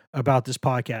time about this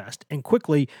podcast. And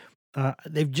quickly,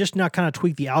 they've just now kind of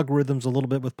tweaked the algorithms a little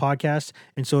bit with podcasts.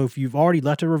 And so if you've already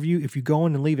left a review, if you go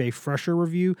in and leave a fresher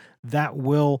review, that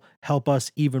will help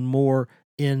us even more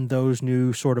in those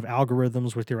new sort of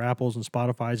algorithms with your Apples and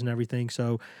Spotify's and everything.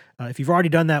 So if you've already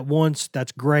done that once,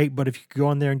 that's great. But if you could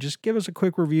go in there and just give us a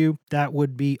quick review, that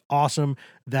would be awesome.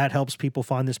 That helps people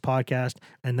find this podcast,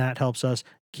 and that helps us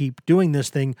keep doing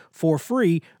this thing for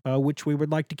free, which we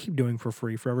would like to keep doing for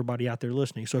free for everybody out there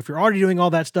listening. So if you're already doing all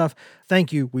that stuff,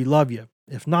 thank you. We love you.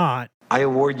 If not, I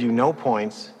award you no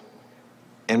points,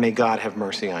 and may God have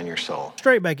mercy on your soul.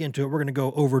 Straight back into it. We're going to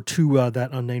go over to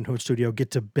that unnamed host studio,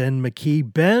 get to Ben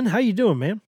McKee. Ben, how you doing,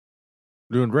 man?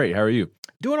 Doing great. How are you?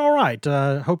 Doing all right.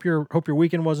 Hope your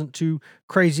weekend wasn't too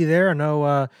crazy there. I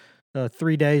know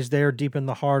 3 days there deep in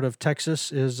the heart of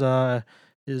Texas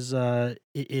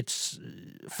it's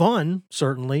fun,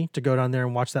 certainly, to go down there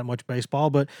and watch that much baseball,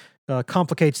 but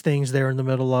complicates things there in the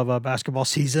middle of basketball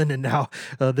season. And now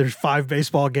there's 5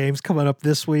 baseball games coming up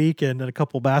this week, and a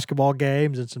couple basketball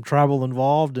games, and some travel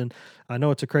involved. And I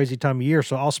know it's a crazy time of year,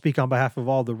 so I'll speak on behalf of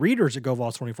all the readers at Go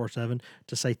Vols 24/7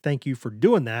 to say thank you for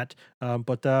doing that.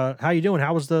 But how you doing?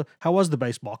 How was the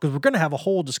baseball? Because we're going to have a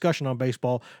whole discussion on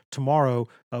baseball tomorrow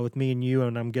with me and you,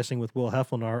 and I'm guessing with Will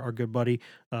Heflin, our good buddy,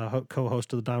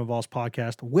 co-host of the Diamond Vols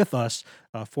podcast, with us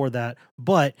for that.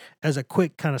 But as a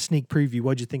quick kind of sneak preview,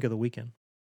 what'd you think of the weekend?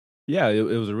 Yeah, it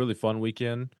was a really fun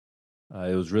weekend.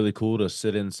 It was really cool to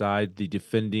sit inside the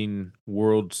defending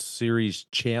World Series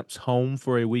champs' home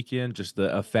for a weekend. Just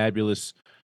a fabulous,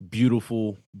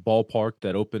 beautiful ballpark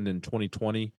that opened in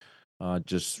 2020.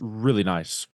 Just really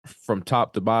nice from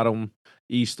top to bottom,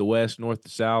 east to west, north to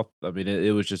south. I mean,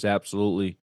 it was just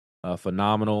absolutely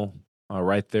phenomenal.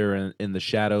 Right there in the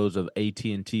shadows of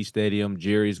AT&T Stadium,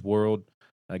 Jerry's World.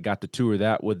 I got to tour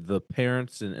that with the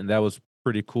parents, and that was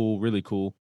pretty cool, really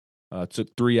cool.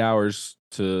 Took 3 hours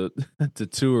to to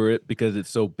tour it because it's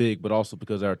so big, but also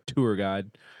because our tour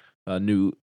guide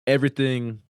knew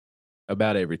everything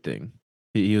about everything.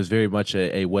 He was very much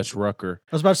a Wes Rucker.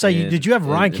 I was about to say, did you have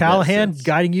Ryan Callahan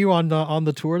guiding you on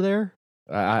the tour there?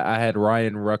 I had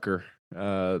Ryan Rucker.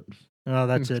 Oh,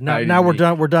 that's it. Now we're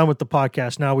done. We're done with the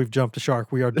podcast. Now we've jumped the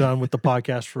shark. We are done with the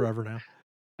podcast forever now.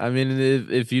 I mean,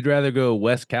 if you'd rather go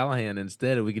Wes Callahan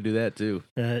instead, we could do that too.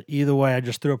 Either way, I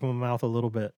just threw up in my mouth a little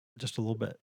bit, just a little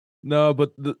bit. No,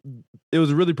 but it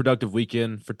was a really productive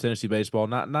weekend for Tennessee baseball.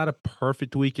 Not a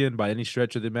perfect weekend by any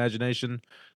stretch of the imagination,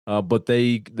 but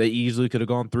they easily could have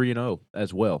gone 3-0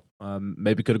 as well.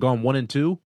 Maybe could have gone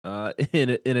 1-2.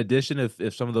 In addition,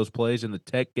 if some of those plays in the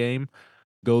Tech game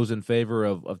goes in favor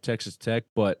of Texas Tech,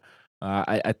 but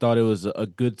I thought it was a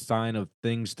good sign of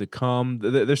things to come.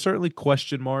 There's certainly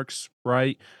question marks,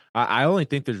 right? I only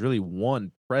think there's really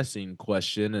one pressing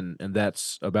question, and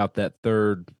that's about that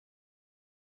third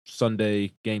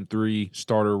Sunday Game 3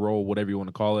 starter role, whatever you want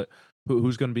to call it.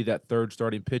 Who's going to be that third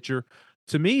starting pitcher?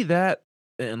 To me, that,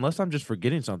 unless I'm just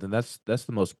forgetting something, that's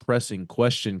the most pressing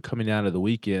question coming out of the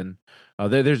weekend.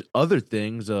 There's other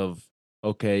things of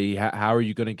okay, how are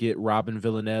you going to get Robin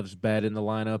Villeneuve's bat in the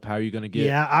lineup? How are you going to get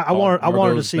Yeah, I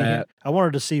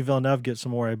wanted to see Villeneuve get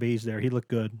some more ABs there. He looked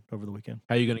good over the weekend.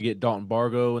 How are you going to get Dalton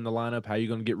Bargo in the lineup? How are you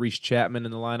going to get Reese Chapman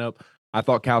in the lineup? I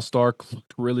thought Cal Stark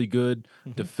looked really good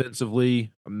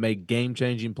defensively, made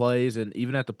game-changing plays, and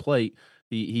even at the plate,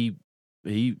 he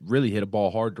really hit a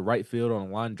ball hard to right field on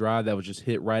a line drive that was just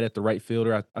hit right at the right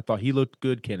fielder. I thought he looked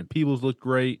good. Cannon Peebles looked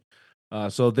great.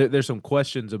 So there's some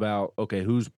questions about, okay,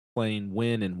 who's playing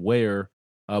when and where.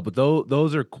 But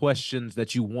those are questions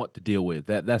that you want to deal with.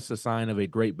 That's the sign of a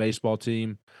great baseball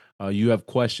team. You have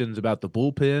questions about the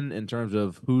bullpen in terms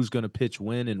of who's going to pitch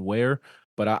when and where.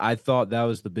 But I thought that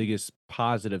was the biggest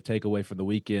positive takeaway from the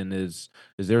weekend is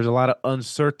there's a lot of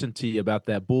uncertainty about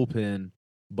that bullpen,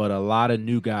 but a lot of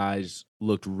new guys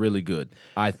looked really good,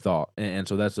 I thought. And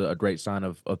so that's a great sign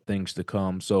of things to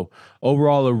come. So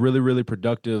overall, a really, really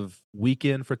productive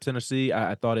weekend for Tennessee.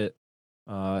 I thought it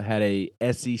had a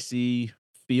SEC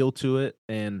feel to it,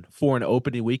 and for an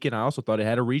opening weekend, I also thought it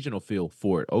had a regional feel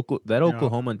for it.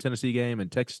 Oklahoma and Tennessee game and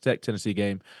Texas Tech Tennessee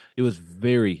game, it was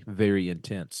very, very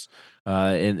intense,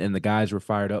 and the guys were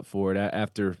fired up for it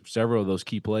after several of those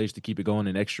key plays to keep it going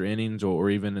in extra innings, or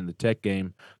even in the Tech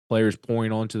game, players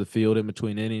pouring onto the field in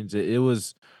between innings.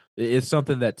 It's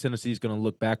something that Tennessee is going to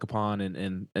look back upon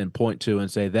and point to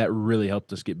and say that really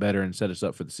helped us get better and set us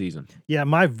up for the season. Yeah,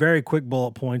 my very quick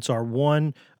bullet points are: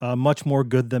 one, much more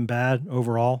good than bad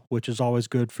overall, which is always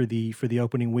good for the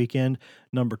opening weekend.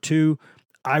 Number two,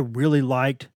 I really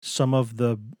liked some of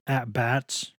the at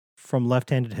bats from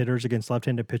left-handed hitters against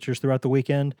left-handed pitchers throughout the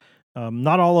weekend.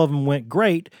 Not all of them went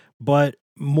great, but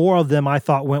more of them I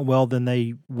thought went well than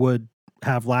they would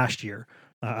have last year.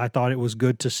 I thought it was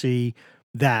good to see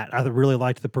that. I really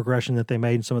liked the progression that they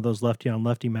made in some of those lefty on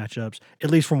lefty matchups,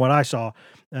 at least from what I saw.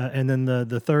 And then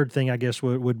the third thing, I guess,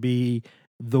 would be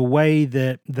the way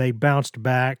that they bounced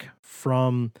back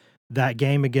from that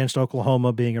game against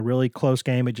Oklahoma being a really close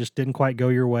game. It just didn't quite go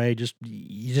your way.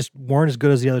 You just weren't as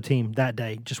good as the other team that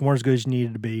day. Just weren't as good as you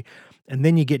needed to be. And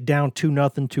then you get down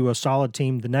 2-0 to a solid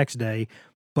team the next day,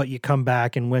 but you come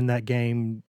back and win that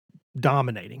game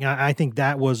dominating. I think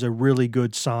that was a really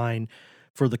good sign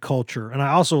for the culture. And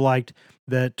I also liked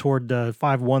that toward the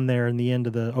 5-1 there in the end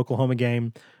of the Oklahoma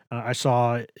game, I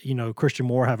saw, Christian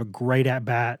Moore have a great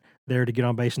at-bat there to get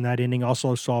on base in that inning.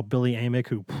 Also saw Billy Amick,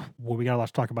 who, we got a lot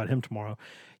to talk about him tomorrow.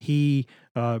 He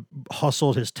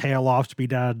hustled his tail off to be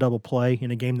down a double play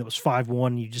in a game that was 5-1.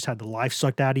 And you just had the life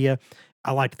sucked out of you.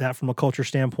 I liked that from a culture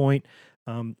standpoint.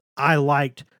 I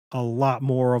liked a lot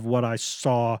more of what I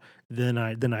saw than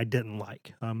I didn't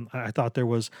like. I thought there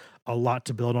was a lot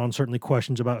to build on. Certainly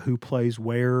questions about who plays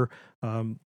where,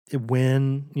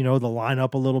 when, the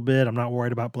lineup a little bit. I'm not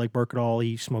worried about Blake Burke at all.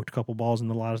 He smoked a couple balls in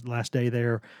the last day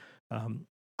there.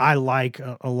 I like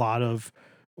a lot of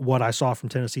what I saw from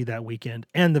Tennessee that weekend.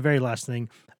 And the very last thing,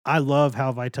 I love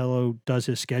how Vitello does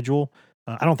his schedule.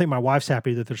 I don't think my wife's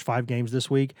happy that there's 5 games this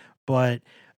week, but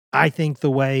I think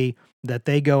the way that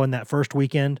they go in that first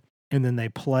weekend and then they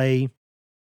play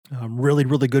really,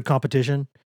 really good competition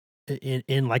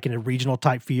in like in a regional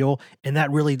type feel. And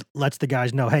that really lets the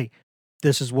guys know, hey,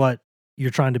 this is what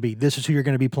you're trying to be. This is who you're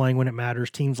going to be playing when it matters.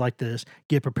 Teams like this,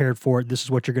 get prepared for it. This is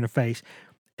what you're going to face.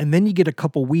 And then you get a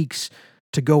couple weeks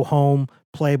to go home,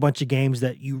 play a bunch of games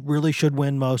that you really should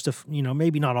win most of,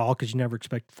 maybe not all, because you never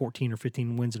expect 14 or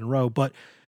 15 wins in a row, but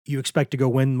you expect to go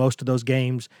win most of those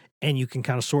games, and you can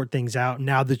kind of sort things out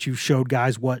now that you've showed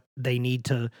guys what they need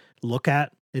to look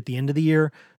at the end of the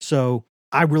year. So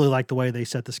I really like the way they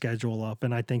set the schedule up,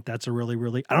 and I think that's a really,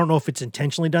 really, I don't know if it's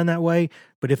intentionally done that way,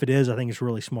 but if it is, I think it's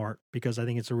really smart because I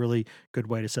think it's a really good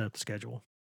way to set up the schedule.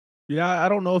 Yeah, I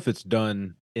don't know if it's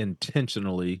done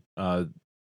intentionally. I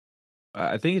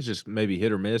think it's just maybe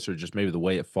hit or miss, or just maybe the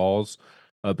way it falls.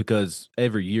 Because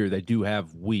every year they do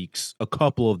have weeks, a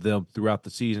couple of them throughout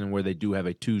the season, where they do have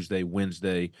a Tuesday,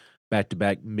 Wednesday,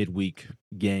 back-to-back midweek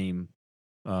game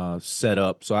set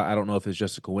up. So I don't know if it's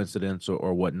just a coincidence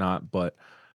or whatnot, but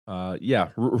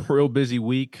real busy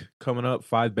week coming up.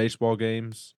 5 baseball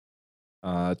games,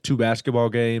 2 basketball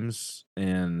games,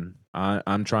 and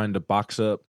I'm trying to box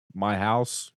up my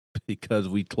house because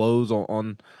we close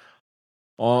on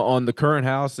the current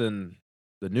house and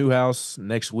the new house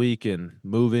next week, and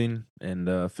moving, and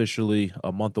officially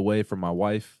a month away from my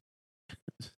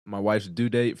wife's due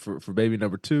date for baby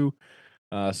number 2.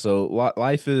 So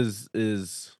life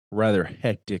is rather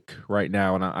hectic right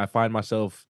now, and I find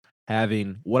myself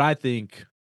having what I think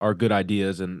are good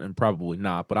ideas, and probably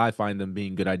not, but I find them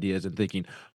being good ideas, and thinking,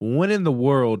 when in the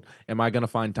world am I going to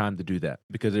find time to do that?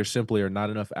 Because there simply are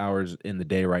not enough hours in the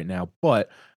day right now.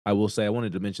 But I will say, I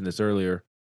wanted to mention this earlier,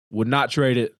 would not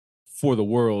trade it for the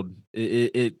world.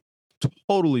 It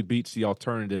totally beats the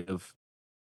alternative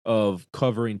of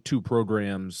covering two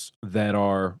programs that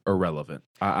are irrelevant.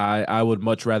 I would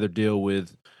much rather deal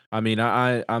with. I mean,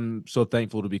 I'm so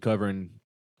thankful to be covering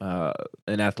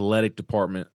an athletic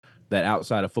department that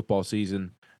outside of football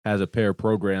season has a pair of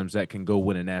programs that can go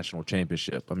win a national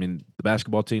championship. I mean, the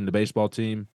basketball team, the baseball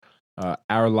team,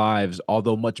 our lives,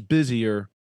 although much busier,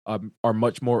 are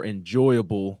much more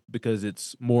enjoyable because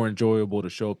it's more enjoyable to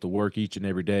show up to work each and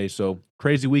every day. So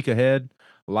crazy week ahead.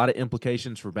 A lot of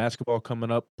implications for basketball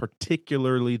coming up,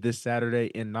 particularly this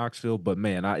Saturday in Knoxville. But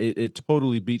man, it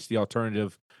totally beats the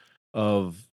alternative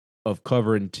of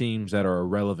covering teams that are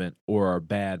irrelevant or are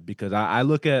bad, because I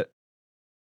look at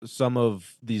some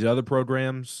of these other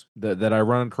programs that I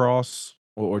run across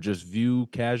or just view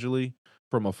casually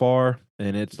from afar,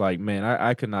 and it's like, man,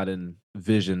 I could not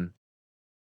envision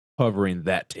covering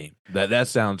that team. That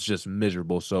sounds just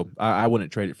miserable. So I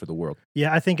wouldn't trade it for the world.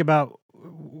 Yeah, I think about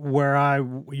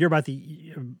you're about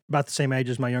the same age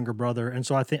as my younger brother, and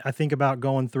so I think about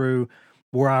going through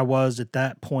where I was at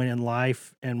that point in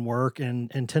life and work,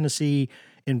 and Tennessee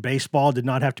in baseball did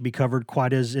not have to be covered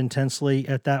quite as intensely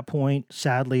at that point.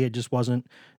 Sadly, it just wasn't.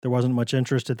 There wasn't much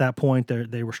interest at that point.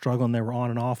 They were struggling. They were on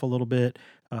and off a little bit.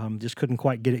 Just couldn't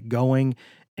quite get it going,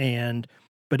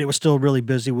 but it was still really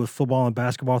busy with football and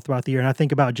basketball throughout the year. And I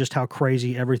think about just how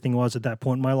crazy everything was at that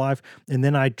point in my life. And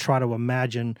then I try to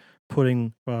imagine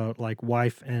putting like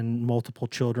wife and multiple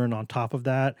children on top of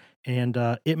that. And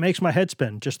it makes my head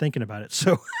spin just thinking about it.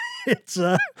 So it's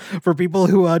for people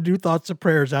who do thoughts and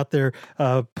prayers out there,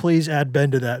 please add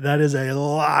Ben to that. That is a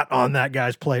lot on that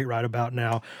guy's plate right about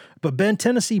now. But Ben,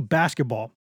 Tennessee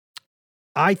basketball,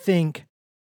 I think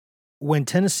when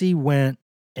Tennessee went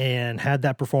and had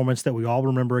that performance that we all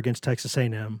remember against Texas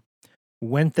A&M,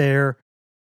 went there,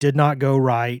 did not go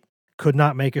right, could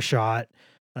not make a shot,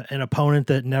 an opponent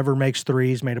that never makes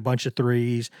threes, made a bunch of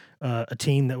threes, a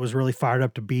team that was really fired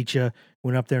up to beat you,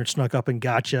 went up there and snuck up and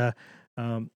got you.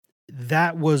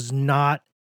 That was not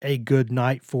a good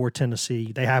night for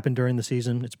Tennessee. They happen during the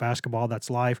season. It's basketball. That's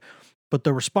life. But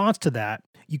the response to that,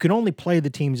 you can only play the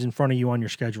teams in front of you on your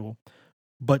schedule.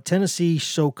 But Tennessee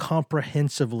so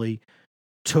comprehensively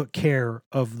took care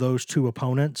of those two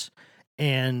opponents.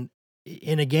 And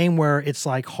in a game where it's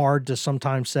like hard to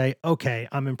sometimes say, okay,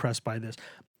 I'm impressed by this.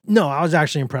 No, I was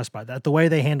actually impressed by that. The way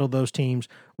they handled those teams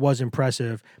was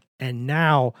impressive. And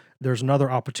now there's another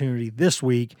opportunity this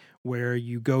week where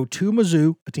you go to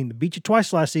Mizzou, a team that beat you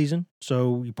twice last season.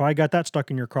 So you probably got that stuck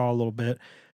in your craw a little bit.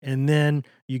 And then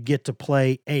you get to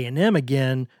play A&M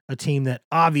again, a team that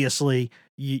obviously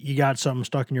you got something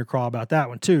stuck in your craw about that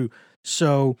one too.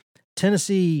 So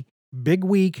Tennessee, big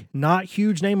week, not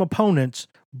huge name opponents,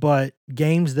 but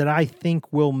games that I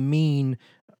think will mean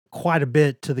quite a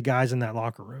bit to the guys in that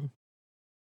locker room.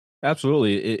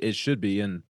 Absolutely, it should be.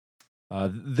 And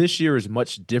this year is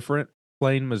much different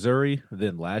playing Missouri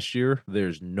than last year.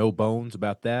 There's no bones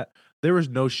about that. There was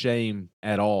no shame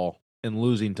at all in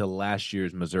losing to last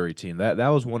year's Missouri team. That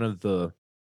was one of the,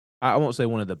 I won't say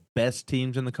one of the best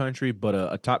teams in the country, but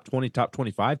a top 20, top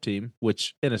 25 team,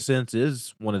 which in a sense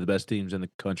is one of the best teams in the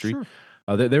country. Sure.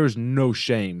 There was no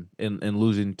shame in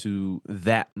losing to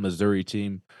that Missouri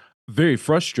team. Very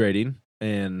frustrating,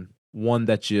 and one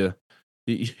that you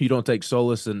don't take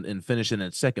solace in finishing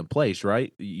in second place,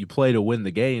 right? You play to win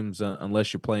the games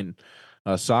unless you're playing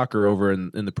soccer over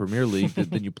in the Premier League.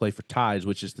 Then you play for ties,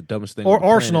 which is the dumbest thing. Or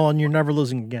Arsenal, and you're never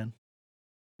losing again.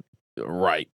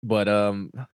 Right. But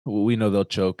we know they'll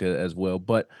choke as well.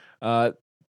 But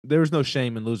there was no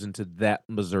shame in losing to that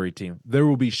Missouri team. There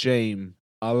will be shame,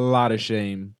 a lot of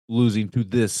shame, losing to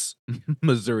this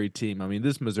Missouri team. I mean,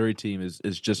 this Missouri team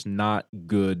is just not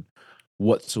good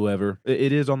whatsoever.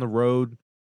 It is on the road,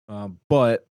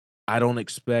 but I don't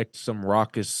expect some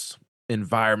raucous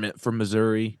environment for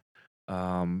Missouri.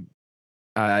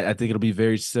 I think it'll be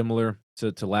very similar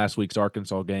to last week's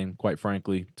Arkansas game, quite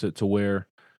frankly, to where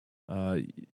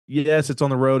yes, it's on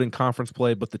the road in conference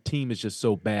play, but the team is just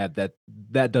so bad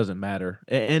that doesn't matter.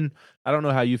 And I don't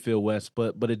know how you feel, Wes,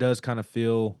 but it does kind of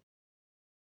feel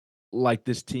like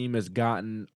this team has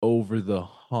gotten over the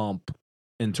hump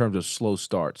in terms of slow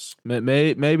starts.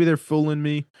 Maybe they're fooling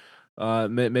me.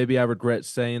 Maybe I regret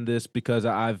saying this because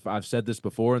I've said this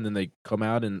before, and then they come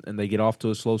out and they get off to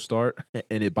a slow start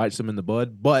and it bites them in the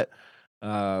bud. But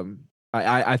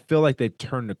I feel like they've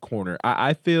turned the corner.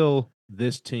 I feel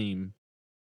this team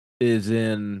is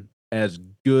in as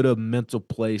good a mental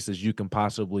place as you can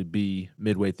possibly be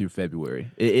midway through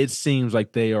February. It seems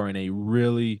like they are in a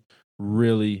really,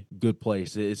 really good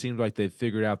place. It seems like they've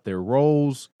figured out their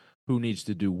roles, who needs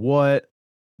to do what.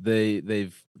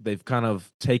 They've kind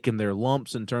of taken their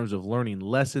lumps in terms of learning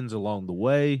lessons along the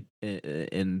way,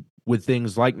 and with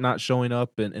things like not showing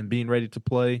up and being ready to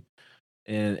play.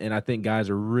 And I think guys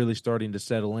are really starting to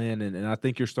settle in, and I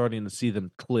think you're starting to see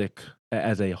them click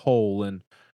as a whole. And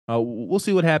we'll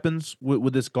see what happens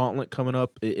with this gauntlet coming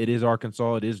up. It is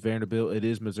Arkansas, it is Vanderbilt, it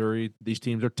is Missouri. These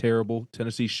teams are terrible.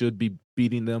 Tennessee should be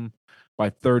beating them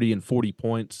by 30 and 40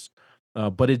 points.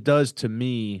 But it does, to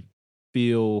me,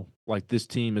 feel like this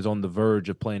team is on the verge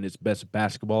of playing its best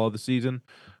basketball of the season,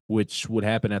 which would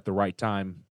happen at the right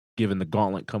time, given the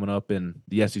gauntlet coming up in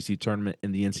the SEC tournament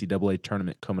and the NCAA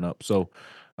tournament coming up. So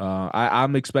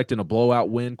I'm expecting a blowout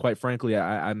win. Quite frankly,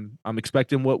 I'm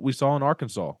expecting what we saw in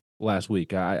Arkansas last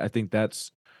week. I think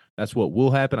that's what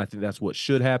will happen. I think that's what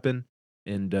should happen.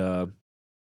 And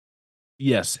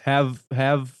yes, have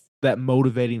that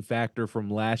motivating factor from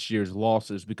last year's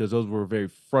losses, because those were very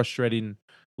frustrating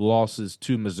losses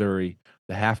to Missouri.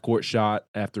 The half-court shot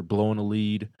after blowing a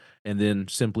lead and then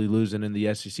simply losing in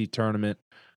the SEC tournament.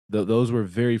 Those were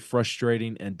very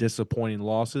frustrating and disappointing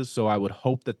losses, so I would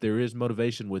hope that there is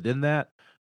motivation within that.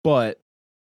 But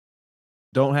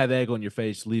don't have egg on your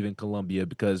face leaving Columbia,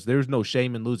 because there's no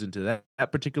shame in losing to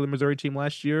that particular Missouri team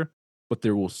last year, but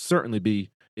there will certainly be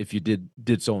if you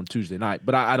did so on Tuesday night.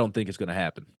 But I don't think it's going to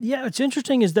happen. Yeah, what's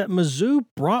interesting is that Mizzou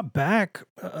brought back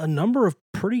a number of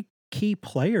pretty key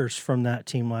players from that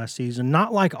team last season.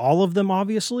 Not like all of them,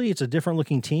 obviously. It's a different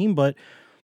looking team, but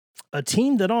a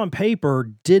team that on paper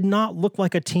did not look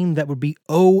like a team that would be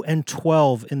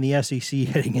 0-12 in the SEC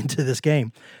heading into this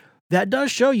game. That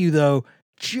does show you, though,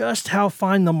 just how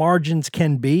fine the margins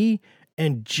can be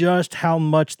and just how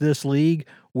much this league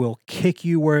will kick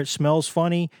you where it smells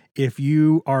funny if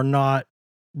you are not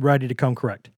ready to come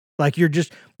correct. Like you're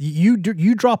just, you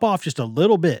drop off just a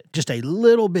little bit,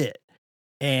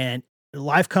 and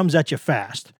life comes at you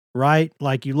fast, right?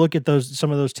 Like you look at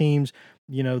some of those teams,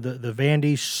 you know, the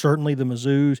Vandy's, certainly the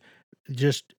Mizzou's,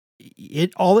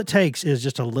 all it takes is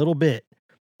just a little bit,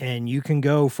 and you can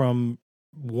go from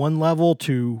one level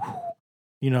to,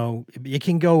 you know, it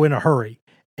can go in a hurry.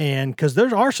 And because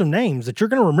there are some names that you're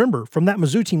going to remember from that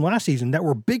Mizzou team last season that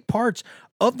were big parts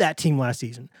of that team last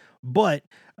season, but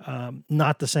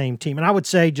not the same team. And I would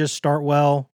say just start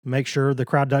well, make sure the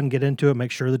crowd doesn't get into it,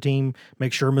 make sure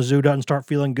Mizzou doesn't start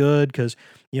feeling good, because,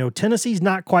 you know, Tennessee's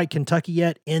not quite Kentucky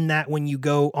yet in that when you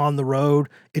go on the road,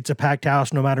 it's a packed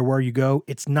house no matter where you go.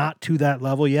 It's not to that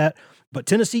level yet. But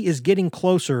Tennessee is getting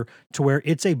closer to where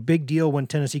it's a big deal when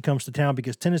Tennessee comes to town,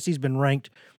 because Tennessee's been ranked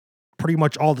pretty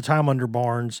much all the time under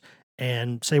Barnes.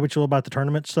 And say what you will about the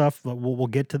tournament stuff, but we'll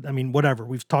get to, I mean, whatever.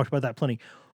 We've talked about that plenty.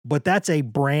 But that's a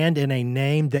brand and a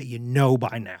name that you know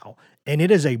by now. And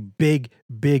it is a big,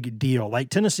 big deal. Like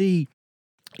Tennessee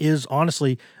is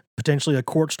honestly potentially a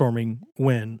court storming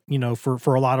win, you know,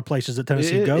 for a lot of places that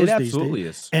Tennessee goes it these absolutely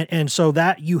days. Is. And so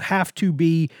that you have to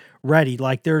be ready.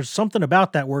 Like there's something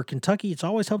about that where Kentucky, it's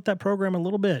always helped that program a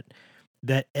little bit,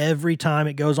 that every time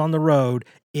it goes on the road,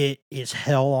 it is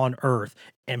hell on earth.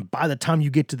 And by the time you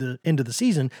get to the end of the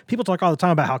season, people talk all the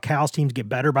time about how Cal's teams get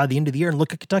better by the end of the year. And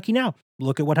look at Kentucky now.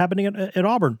 Look at what happened at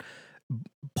Auburn.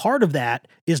 Part of that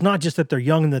is not just that they're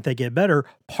young and that they get better.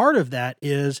 Part of that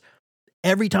is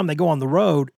every time they go on the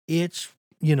road, it's,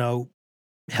 you know,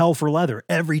 hell for leather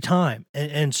every time.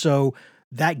 And so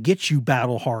that gets you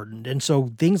battle hardened. And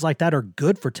so things like that are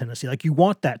good for Tennessee. Like you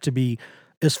want that to be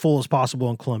as full as possible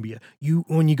in Columbia.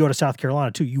 When you go to South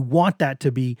Carolina too, you want that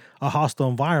to be a hostile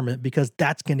environment, because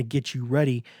that's going to get you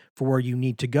ready for where you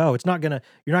need to go. You're not going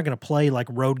to play like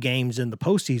road games in the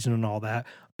postseason and all that,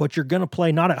 but you're going to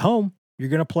play not at home. You're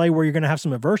going to play where you're going to have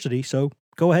some adversity. So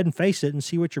go ahead and face it and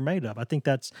see what you're made of. I think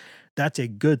that's a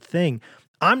good thing.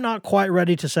 I'm not quite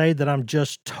ready to say that I'm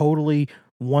just totally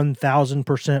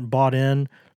 1000% bought in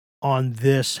on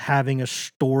this having a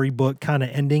storybook kind of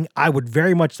ending. I would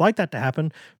very much like that to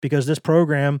happen, because this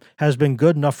program has been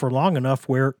good enough for long enough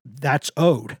where that's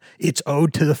owed. It's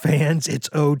owed to the fans. It's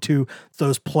owed to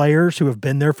those players who have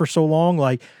been there for so long.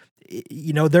 Like,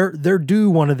 you know, they're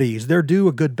due one of these. They're due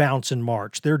a good bounce in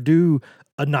March. They're due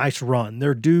a nice run.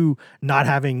 They're due not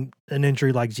having an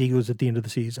injury like Zeigler's at the end of the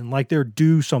season. Like they're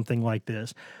due something like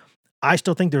this. I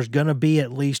still think there's going to be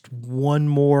at least one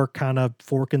more kind of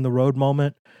fork in the road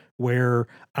moment where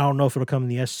I don't know if it'll come in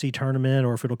the SEC tournament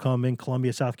or if it'll come in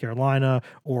Columbia, South Carolina,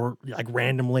 or like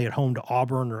randomly at home to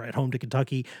Auburn or at home to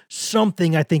Kentucky.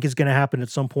 Something I think is going to happen at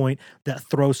some point that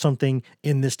throws something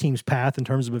in this team's path in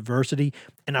terms of adversity.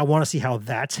 And I want to see how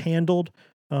that's handled,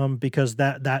 because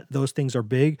those things are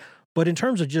big. But in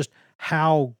terms of just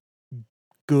how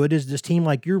good is this team,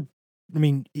 like I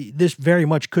mean, this very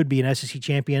much could be an SEC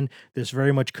champion. This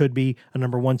very much could be a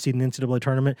number 1 seed in the NCAA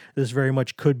tournament. This very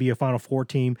much could be a Final Four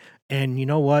team. And you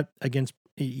know what? Against,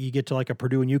 you get to like a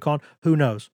Purdue and UConn, who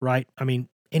knows, right? I mean,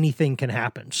 anything can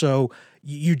happen. So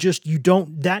you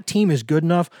don't, that team is good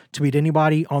enough to beat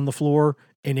anybody on the floor,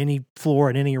 in any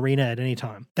arena at any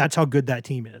time. That's how good that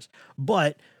team is.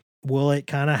 But will it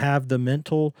kind of have the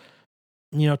mental,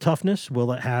 toughness?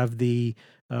 Will it have the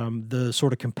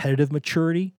sort of competitive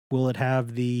maturity? Will it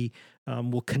have the,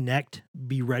 will connect,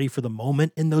 be ready for the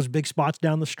moment in those big spots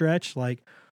down the stretch? Like,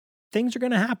 things are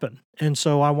going to happen. And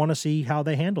so I want to see how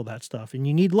they handle that stuff. And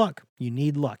you need luck.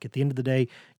 At the end of the day,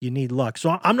 you need luck.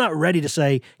 So I'm not ready to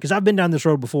say, because I've been down this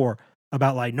road before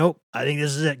about like, nope, I think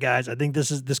this is it, guys. I think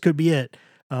this could be it.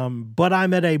 But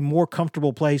I'm at a more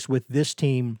comfortable place with this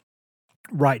team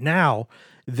right now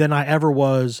than I ever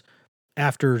was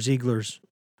after Ziegler's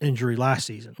injury last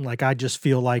season. Like, I just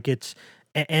feel like it's,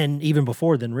 and even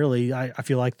before then, really, I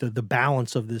feel like the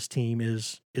balance of this team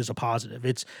is a positive.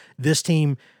 This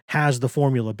team has the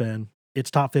formula, Ben.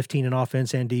 It's top 15 in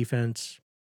offense and defense.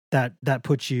 That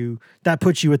puts you at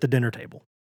the dinner table.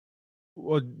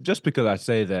 Well, just because I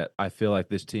say that, I feel like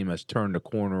this team has turned a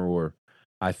corner, or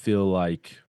I feel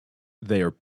like they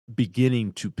are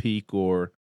beginning to peak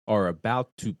or are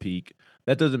about to peak.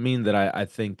 That doesn't mean that I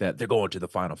think that they're going to the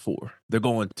Final Four. They're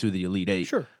going to the Elite Eight.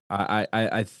 Sure.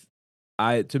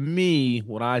 To me,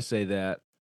 when I say that,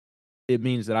 it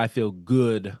means that I feel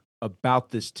good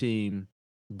about this team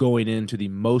going into the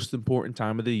most important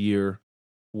time of the year,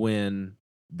 when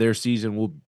their season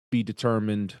will be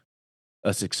determined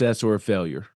a success or a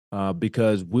failure.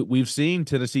 Because we've seen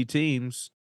Tennessee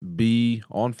teams be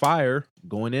on fire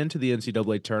going into the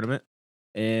NCAA tournament,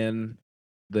 and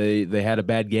they had a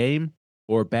bad game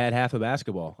or a bad half of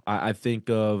basketball. I think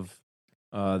of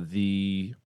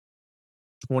the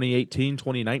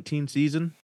 2018-2019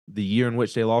 season, the year in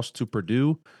which they lost to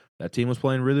Purdue. That team was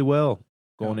playing really well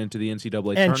going into the NCAA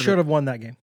tournament. And should have won that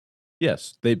game.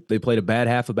 Yes, they played a bad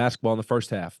half of basketball in the first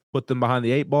half, put them behind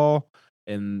the 8 ball,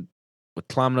 and with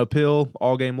climbing uphill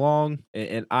all game long.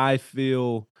 And I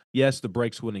feel, yes, the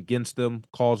breaks went against them,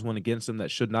 calls went against them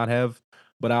that should not have.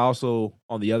 But I also,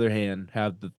 on the other hand,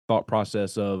 have the thought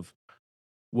process of,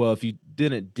 well, if you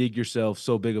didn't dig yourself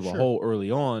so big of a hole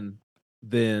early on,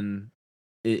 then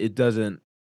it doesn't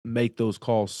make those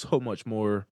calls so much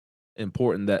more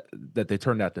important that they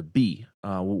turned out to be.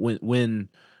 When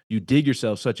you dig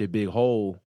yourself such a big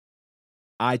hole,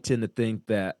 I tend to think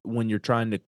that when you're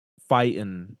trying to fight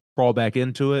and crawl back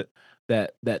into it,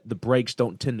 that the breaks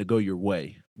don't tend to go your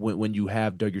way when you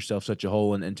have dug yourself such a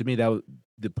hole. And to me,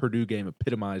 the Purdue game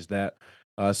epitomized that.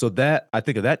 So that, I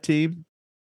think of that team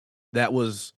that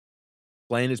was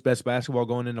playing its best basketball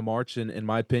going into March, in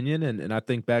my opinion. And I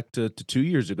think back to 2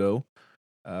 years ago,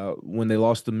 when they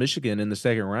lost to Michigan in the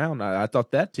second round. I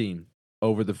thought that team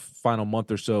over the final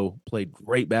month or so played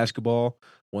great basketball,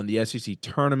 won the SEC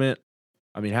tournament.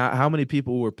 I mean, how many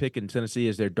people were picking Tennessee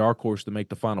as their dark horse to make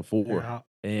the Final Four? Yeah.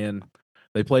 And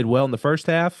they played well in the first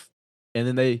half, and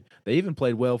then they even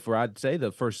played well for, I'd say,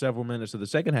 the first several minutes of the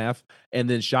second half, and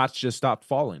then shots just stopped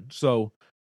falling. So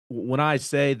when I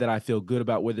say that I feel good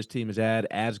about where this team is at,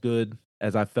 as good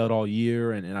as I felt all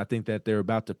year, and I think that they're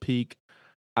about to peak,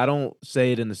 I don't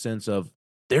say it in the sense of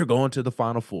they're going to the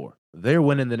Final Four, they're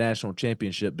winning the national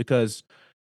championship, because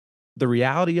the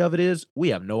reality of it is we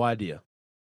have no idea.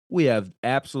 We have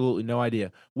absolutely no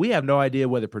idea. We have no idea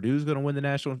whether Purdue's going to win the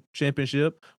national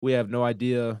championship. We have no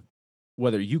idea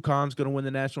whether UConn's going to win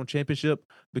the national championship,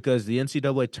 because the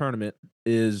NCAA tournament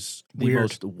is the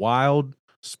most wild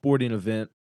sporting event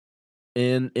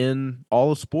in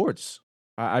all of sports.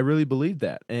 I really believe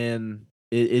that. And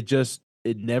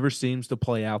it never seems to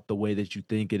play out the way that you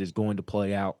think it is going to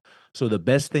play out. So the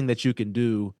best thing that you can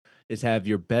do is have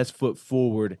your best foot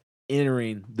forward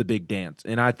entering the big dance.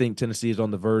 And I think Tennessee is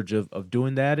on the verge of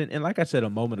doing that. And like I said a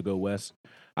moment ago, Wes,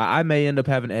 I may end up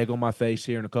having egg on my face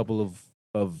here in a couple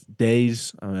of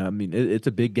days. I mean, it's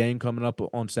a big game coming up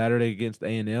on Saturday against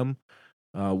A&M.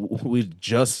 We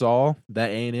just saw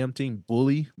that A&M team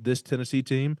bully this Tennessee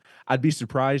team. I'd be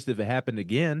surprised if it happened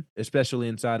again, especially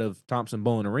inside of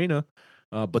Thompson-Boling Arena.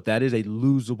 But that is a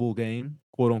losable game,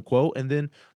 quote unquote. And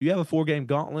then you have a 4-game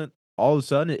gauntlet. All of a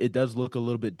sudden, it does look a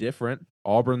little bit different.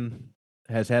 Auburn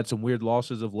has had some weird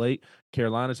losses of late.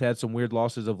 Carolina's had some weird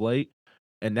losses of late.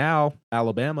 And now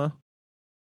Alabama,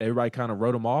 everybody kind of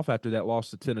wrote them off after that loss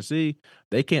to Tennessee.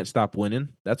 They can't stop winning.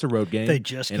 That's a road game. They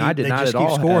just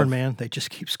keep scoring, man. They just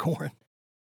keep scoring.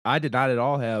 I did not at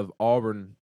all have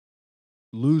Auburn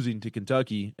losing to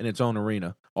Kentucky in its own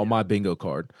arena on my bingo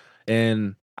card.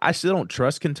 And I still don't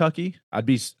trust Kentucky.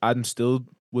 I'm still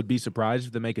would be surprised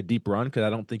if they make a deep run because I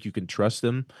don't think you can trust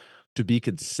them to be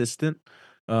consistent.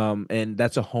 And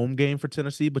that's a home game for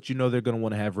Tennessee, but you know they're going to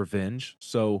want to have revenge.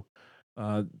 So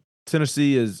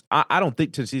Tennessee is – I don't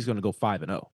think Tennessee's going to go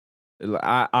 5-0.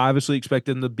 I obviously expect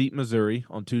them to beat Missouri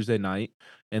on Tuesday night,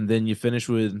 and then you finish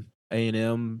with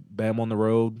A&M, Bama on the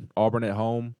road, Auburn at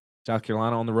home, South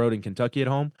Carolina on the road, and Kentucky at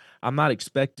home. I'm not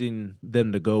expecting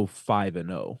them to go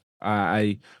 5-0.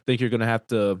 I think you're going to have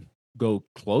to go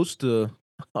close to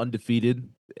undefeated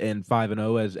and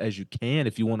 5-0 as you can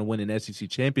if you want to win an SEC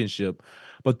championship.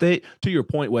 But to your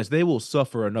point, Wes, they will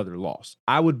suffer another loss.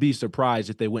 I would be surprised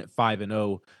if they went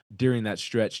 5-0 during that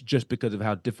stretch just because of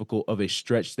how difficult of a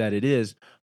stretch that it is.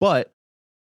 But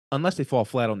unless they fall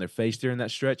flat on their face during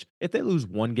that stretch, if they lose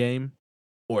one game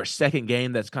or a second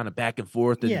game that's kind of back and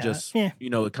forth and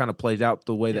it kind of plays out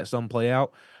the way that some play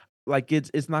out, like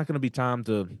it's not going to be time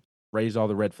to raise all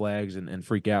the red flags and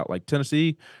freak out. Like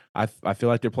Tennessee, I feel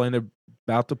like they're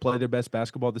about to play their best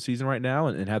basketball of the season right now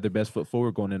and have their best foot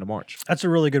forward going into March. That's a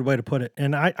really good way to put it.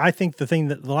 And I think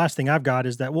the last thing I've got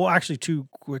is that, well, actually two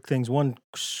quick things. One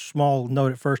small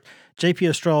note at first. JP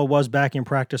Estrella was back in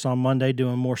practice on Monday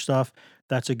doing more stuff.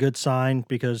 That's a good sign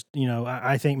because,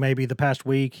 I think maybe the past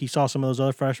week he saw some of those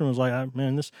other freshmen and was like,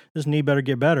 man, this knee better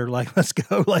get better. Like, let's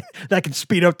go. Like, that can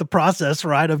speed up the process,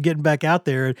 right, of getting back out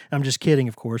there. I'm just kidding,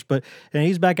 of course. But and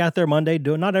he's back out there Monday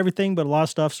doing not everything, but a lot of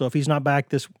stuff. So if he's not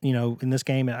back in this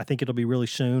game, I think it'll be really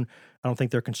soon. I don't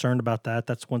think they're concerned about that.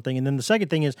 That's one thing. And then the second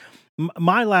thing is,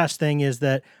 my last thing is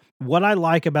that what I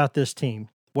like about this team,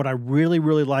 what I really,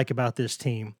 really like about this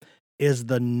team is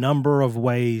the number of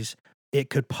ways it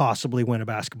could possibly win a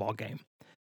basketball game.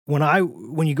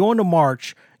 When you go into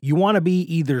March, you want to be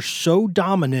either so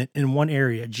dominant in one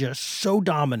area, just so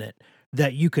dominant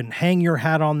that you can hang your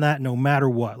hat on that no matter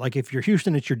what. Like if you're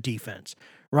Houston, it's your defense,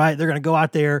 right? They're going to go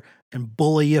out there and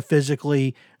bully you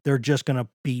physically. They're just so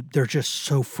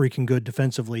freaking good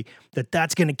defensively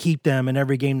that's going to keep them in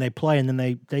every game they play. And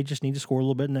then they just need to score a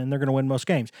little bit and then they're going to win most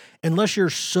games. Unless you're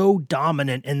so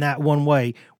dominant in that one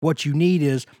way, what you need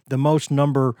is the most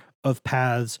number of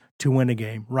paths to win a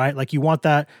game, right? Like you want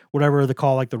that, whatever they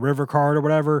call like the river card or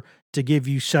whatever, to give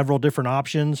you several different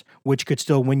options, which could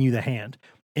still win you the hand.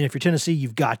 And if you're Tennessee,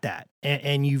 you've got that.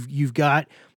 And you've got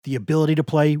the ability to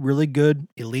play really good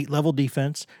elite level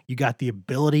defense. You got the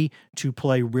ability to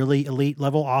play really elite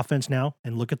level offense now.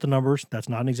 And look at the numbers. That's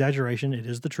not an exaggeration. It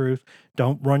is the truth.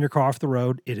 Don't run your car off the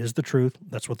road. It is the truth.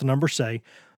 That's what the numbers say.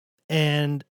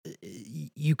 And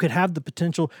you could have the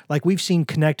potential, like we've seen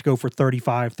Connect go for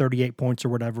 35, 38 points or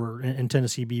whatever, and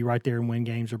Tennessee be right there and win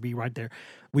games or be right there.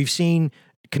 We've seen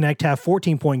Connect have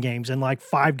 14-point games and like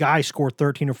 5 guys score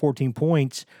 13 or 14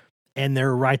 points and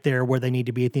they're right there where they need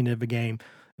to be at the end of a game.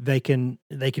 They can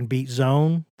beat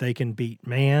zone, they can beat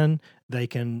man, they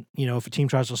can, if a team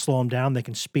tries to slow them down, they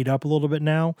can speed up a little bit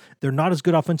now. They're not as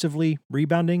good offensively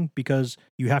rebounding because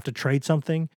you have to trade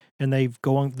something, and they've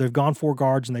gone 4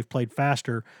 guards and they've played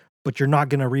faster, but you're not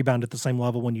going to rebound at the same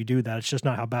level when you do that. It's just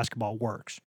not how basketball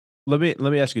works. Let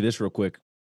me ask you this real quick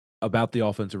about the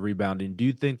offensive rebounding. Do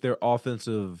you think their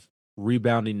offensive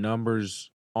rebounding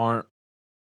numbers aren't?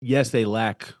 Yes, they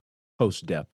lack post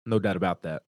depth, no doubt about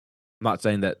that. I'm not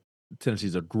saying that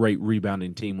Tennessee's a great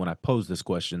rebounding team when I pose this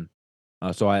question,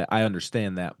 so I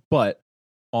understand that. But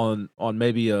on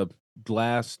maybe a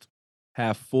glass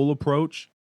half full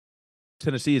approach,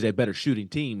 Tennessee is a better shooting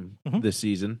team this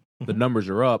season. The numbers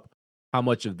are up. How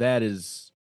much of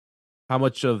the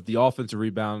offensive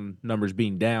rebound numbers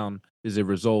being down is a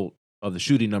result of the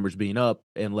shooting numbers being up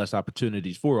and less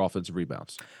opportunities for offensive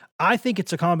rebounds? I think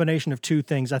it's a combination of 2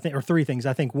 things, or 3 things.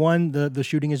 I think 1, the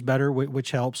shooting is better, which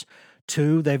helps.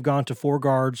 2, they've gone to 4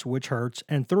 guards, which hurts.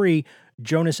 And 3,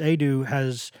 Jonas Adu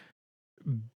has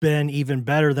been even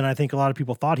better than I think a lot of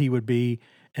people thought he would be.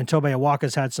 And Tobe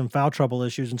Awaka's had some foul trouble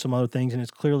issues and some other things, and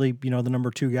it's clearly, the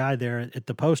number 2 guy there at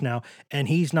the post now, and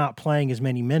he's not playing as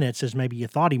many minutes as maybe you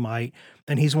thought he might,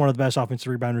 and he's one of the best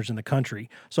offensive rebounders in the country.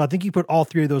 So I think you put all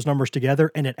 3 of those numbers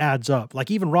together, and it adds up.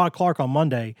 Like even Rod Clark on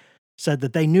Monday said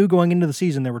that they knew going into the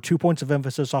season there were 2 points of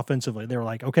emphasis offensively. They were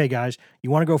like, okay, guys,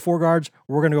 you want to go 4 guards?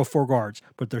 We're going to go 4 guards.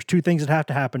 But there's 2 things that have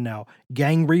to happen now.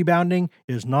 Gang rebounding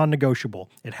is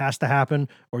non-negotiable. It has to happen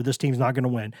or this team's not going to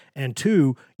win. And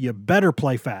 2, you better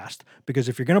play fast, because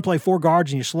if you're going to play 4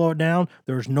 guards and you slow it down,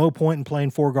 there's no point in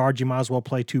playing 4 guards. You might as well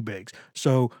play 2 bigs.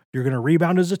 So you're going to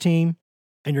rebound as a team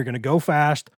and you're going to go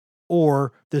fast,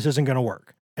 or this isn't going to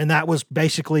work. And that was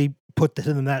basically put to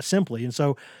them that simply. And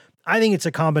so I think it's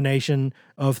a combination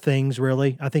of things,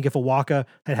 really. I think if Awaka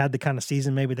had the kind of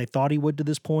season maybe they thought he would to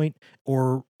this point,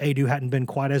 or Adu hadn't been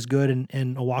quite as good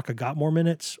and Awaka got more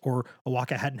minutes, or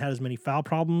Awaka hadn't had as many foul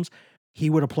problems, he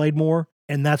would have played more,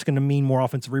 and that's going to mean more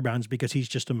offensive rebounds because he's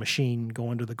just a machine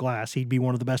going to the glass. He'd be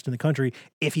one of the best in the country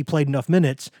if he played enough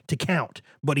minutes to count,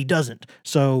 but he doesn't.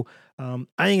 So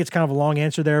I think it's kind of a long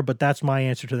answer there, but that's my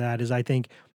answer to that is I think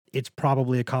it's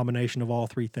probably a combination of all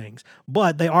three things.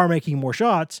 But they are making more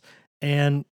shots,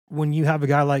 and when you have a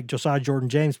guy like Josiah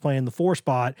Jordan-James playing the 4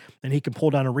 spot and he can pull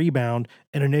down a rebound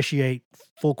and initiate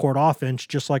full court offense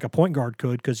just like a point guard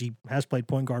could because he has played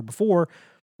point guard before,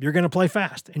 you're going to play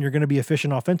fast and you're going to be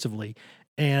efficient offensively.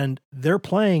 And they're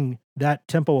playing that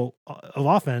tempo of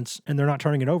offense and they're not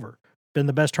turning it over. Been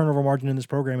the best turnover margin in this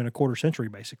program in a quarter century,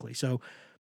 basically. So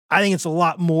I think it's a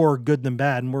lot more good than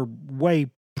bad, and we're way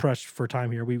pressed for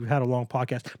time here. We've had a long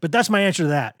podcast, but that's my answer to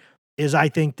that is I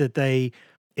think that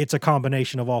it's a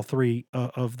combination of all three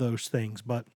of those things,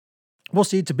 but we'll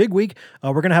see. It's a big week.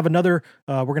 We're going to have we're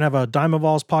going to have a Diamond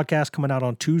Vols podcast coming out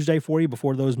on Tuesday for you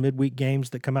before those midweek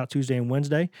games that come out Tuesday and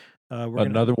Wednesday.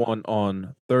 Another one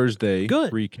on Thursday,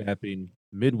 Good. recapping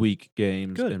midweek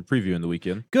games and previewing the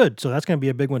weekend. Good. So that's going to be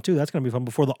a big one too. That's going to be fun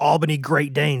before the Albany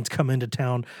Great Danes come into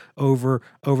town over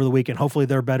the weekend. Hopefully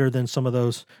they're better than some of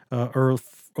those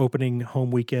opening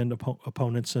home weekend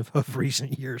opponents of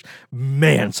recent years.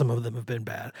 Man, some of them have been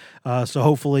bad. So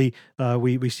hopefully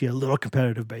we see a little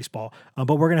competitive baseball.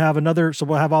 But we're going to have so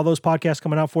we'll have all those podcasts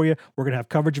coming out for you. We're going to have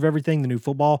coverage of everything, the new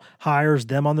football hires,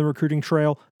 them on the recruiting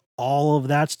trail, all of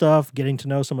that stuff, getting to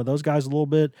know some of those guys a little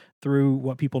bit through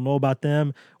what people know about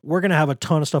them. We're going to have a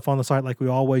ton of stuff on the site like we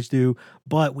always do,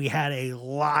 but we had a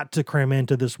lot to cram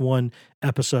into this one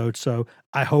episode. So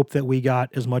I hope that we got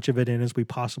as much of it in as we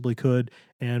possibly could,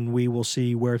 and we will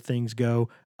see where things go,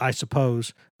 I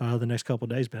suppose, the next couple of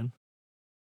days, Ben.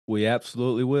 We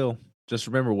absolutely will. Just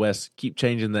remember, Wes, keep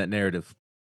changing that narrative.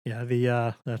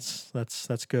 Yeah, that's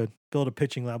good. Build a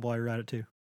pitching lab while you're at it too.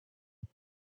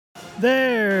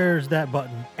 There's that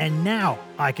button. And now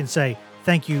I can say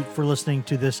thank you for listening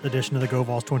to this edition of the Go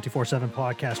Vols 24/7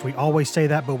 podcast. We always say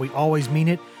that, but we always mean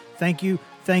it. Thank you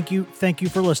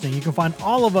for listening. You can find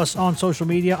all of us on social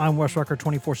media. I'm Wes Rucker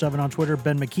 24/7 on Twitter.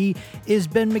 Ben McKee is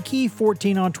Ben McKee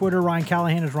 14 on Twitter. Ryan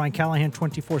Callahan is Ryan Callahan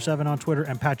 24/7 on Twitter.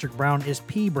 And Patrick Brown is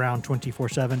P Brown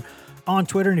 24/7 on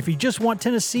Twitter. And if you just want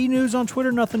Tennessee news on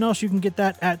Twitter, nothing else, you can get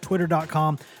that at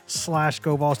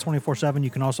twitter.com/GoVols247.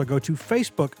 You can also go to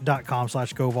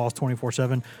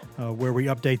facebook.com/GoVols247, where we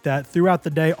update that throughout the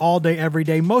day, all day, every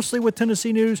day, mostly with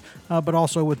Tennessee news, but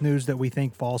also with news that we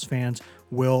think Vols fans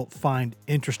will find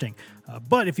interesting.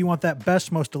 But if you want that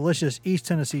best, most delicious East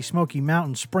Tennessee Smoky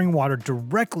Mountain spring water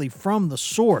directly from the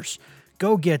source,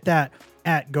 go get that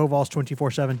at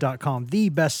GoVols247.com, the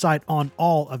best site on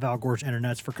all of Al Gore's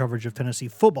internets for coverage of Tennessee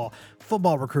football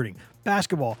recruiting,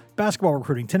 basketball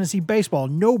recruiting, Tennessee baseball.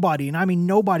 Nobody, and I mean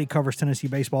nobody, covers Tennessee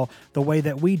baseball the way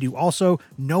that we do. Also,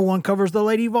 no one covers the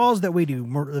Lady Vols that we do.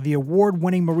 The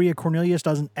award-winning Maria Cornelius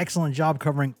does an excellent job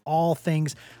covering all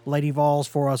things Lady Vols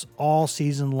for us all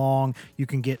season long. You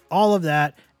can get all of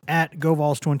that at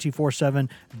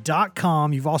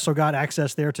GoVols247.com. You've also got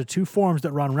access there to 2 forums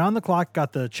that run around the clock.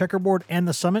 Got the Checkerboard and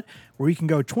the Summit, where you can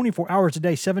go 24 hours a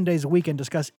day, 7 days a week, and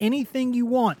discuss anything you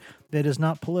want that is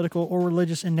not political or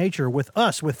religious in nature with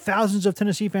us, with thousands of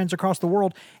Tennessee fans across the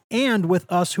world, and with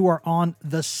us who are on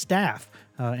the staff.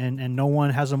 And no one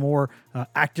has a more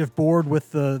active board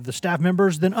with the staff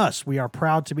members than us. We are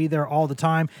proud to be there all the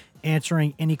time,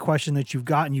 answering any question that you've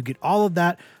got, and you get all of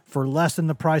that for less than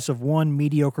the price of one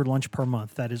mediocre lunch per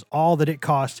month. That is all that it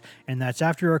costs, and that's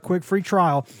after a quick free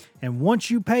trial. And once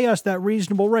you pay us that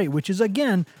reasonable rate, which is,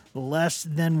 again, less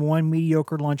than one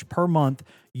mediocre lunch per month,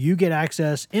 you get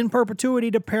access in perpetuity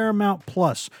to Paramount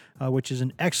Plus, which is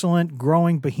an excellent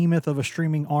growing behemoth of a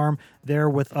streaming arm there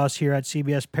with us here at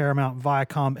CBS, Paramount,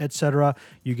 Viacom, etc.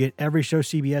 You get every show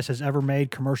CBS has ever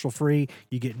made commercial free.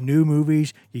 You get new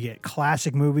movies. You get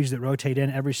classic movies that rotate in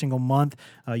every single month.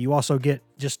 You also get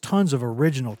just tons of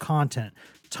original content,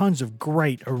 tons of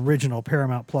great original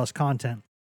Paramount Plus content.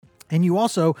 And you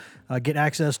also get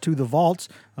access to the vaults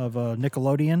of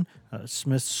Nickelodeon,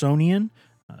 Smithsonian,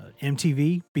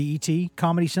 MTV, BET,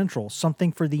 Comedy Central,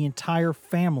 something for the entire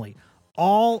family.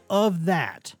 All of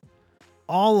that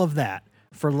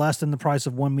for less than the price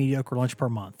of one mediocre lunch per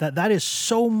month. That is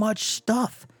so much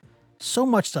stuff. So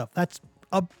much stuff. That's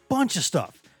a bunch of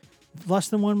stuff. Less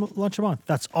than one lunch a month.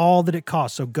 That's all that it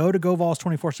costs. So go to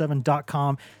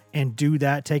GoVols247.com and do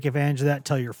that. Take advantage of that.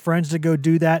 Tell your friends to go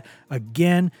do that.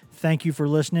 Again, thank you for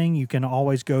listening. You can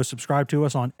always go subscribe to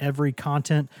us on every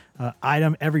content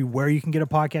item. Everywhere you can get a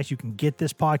podcast, you can get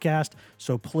this podcast.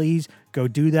 So please go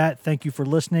do that. Thank you for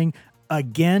listening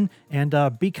again. And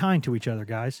be kind to each other,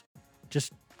 guys.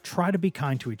 Just try to be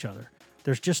kind to each other.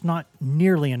 There's just not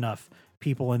nearly enough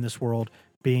people in this world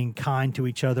being kind to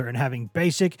each other, and having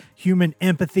basic human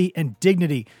empathy and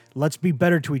dignity. Let's be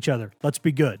better to each other. Let's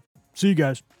be good. See you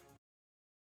guys.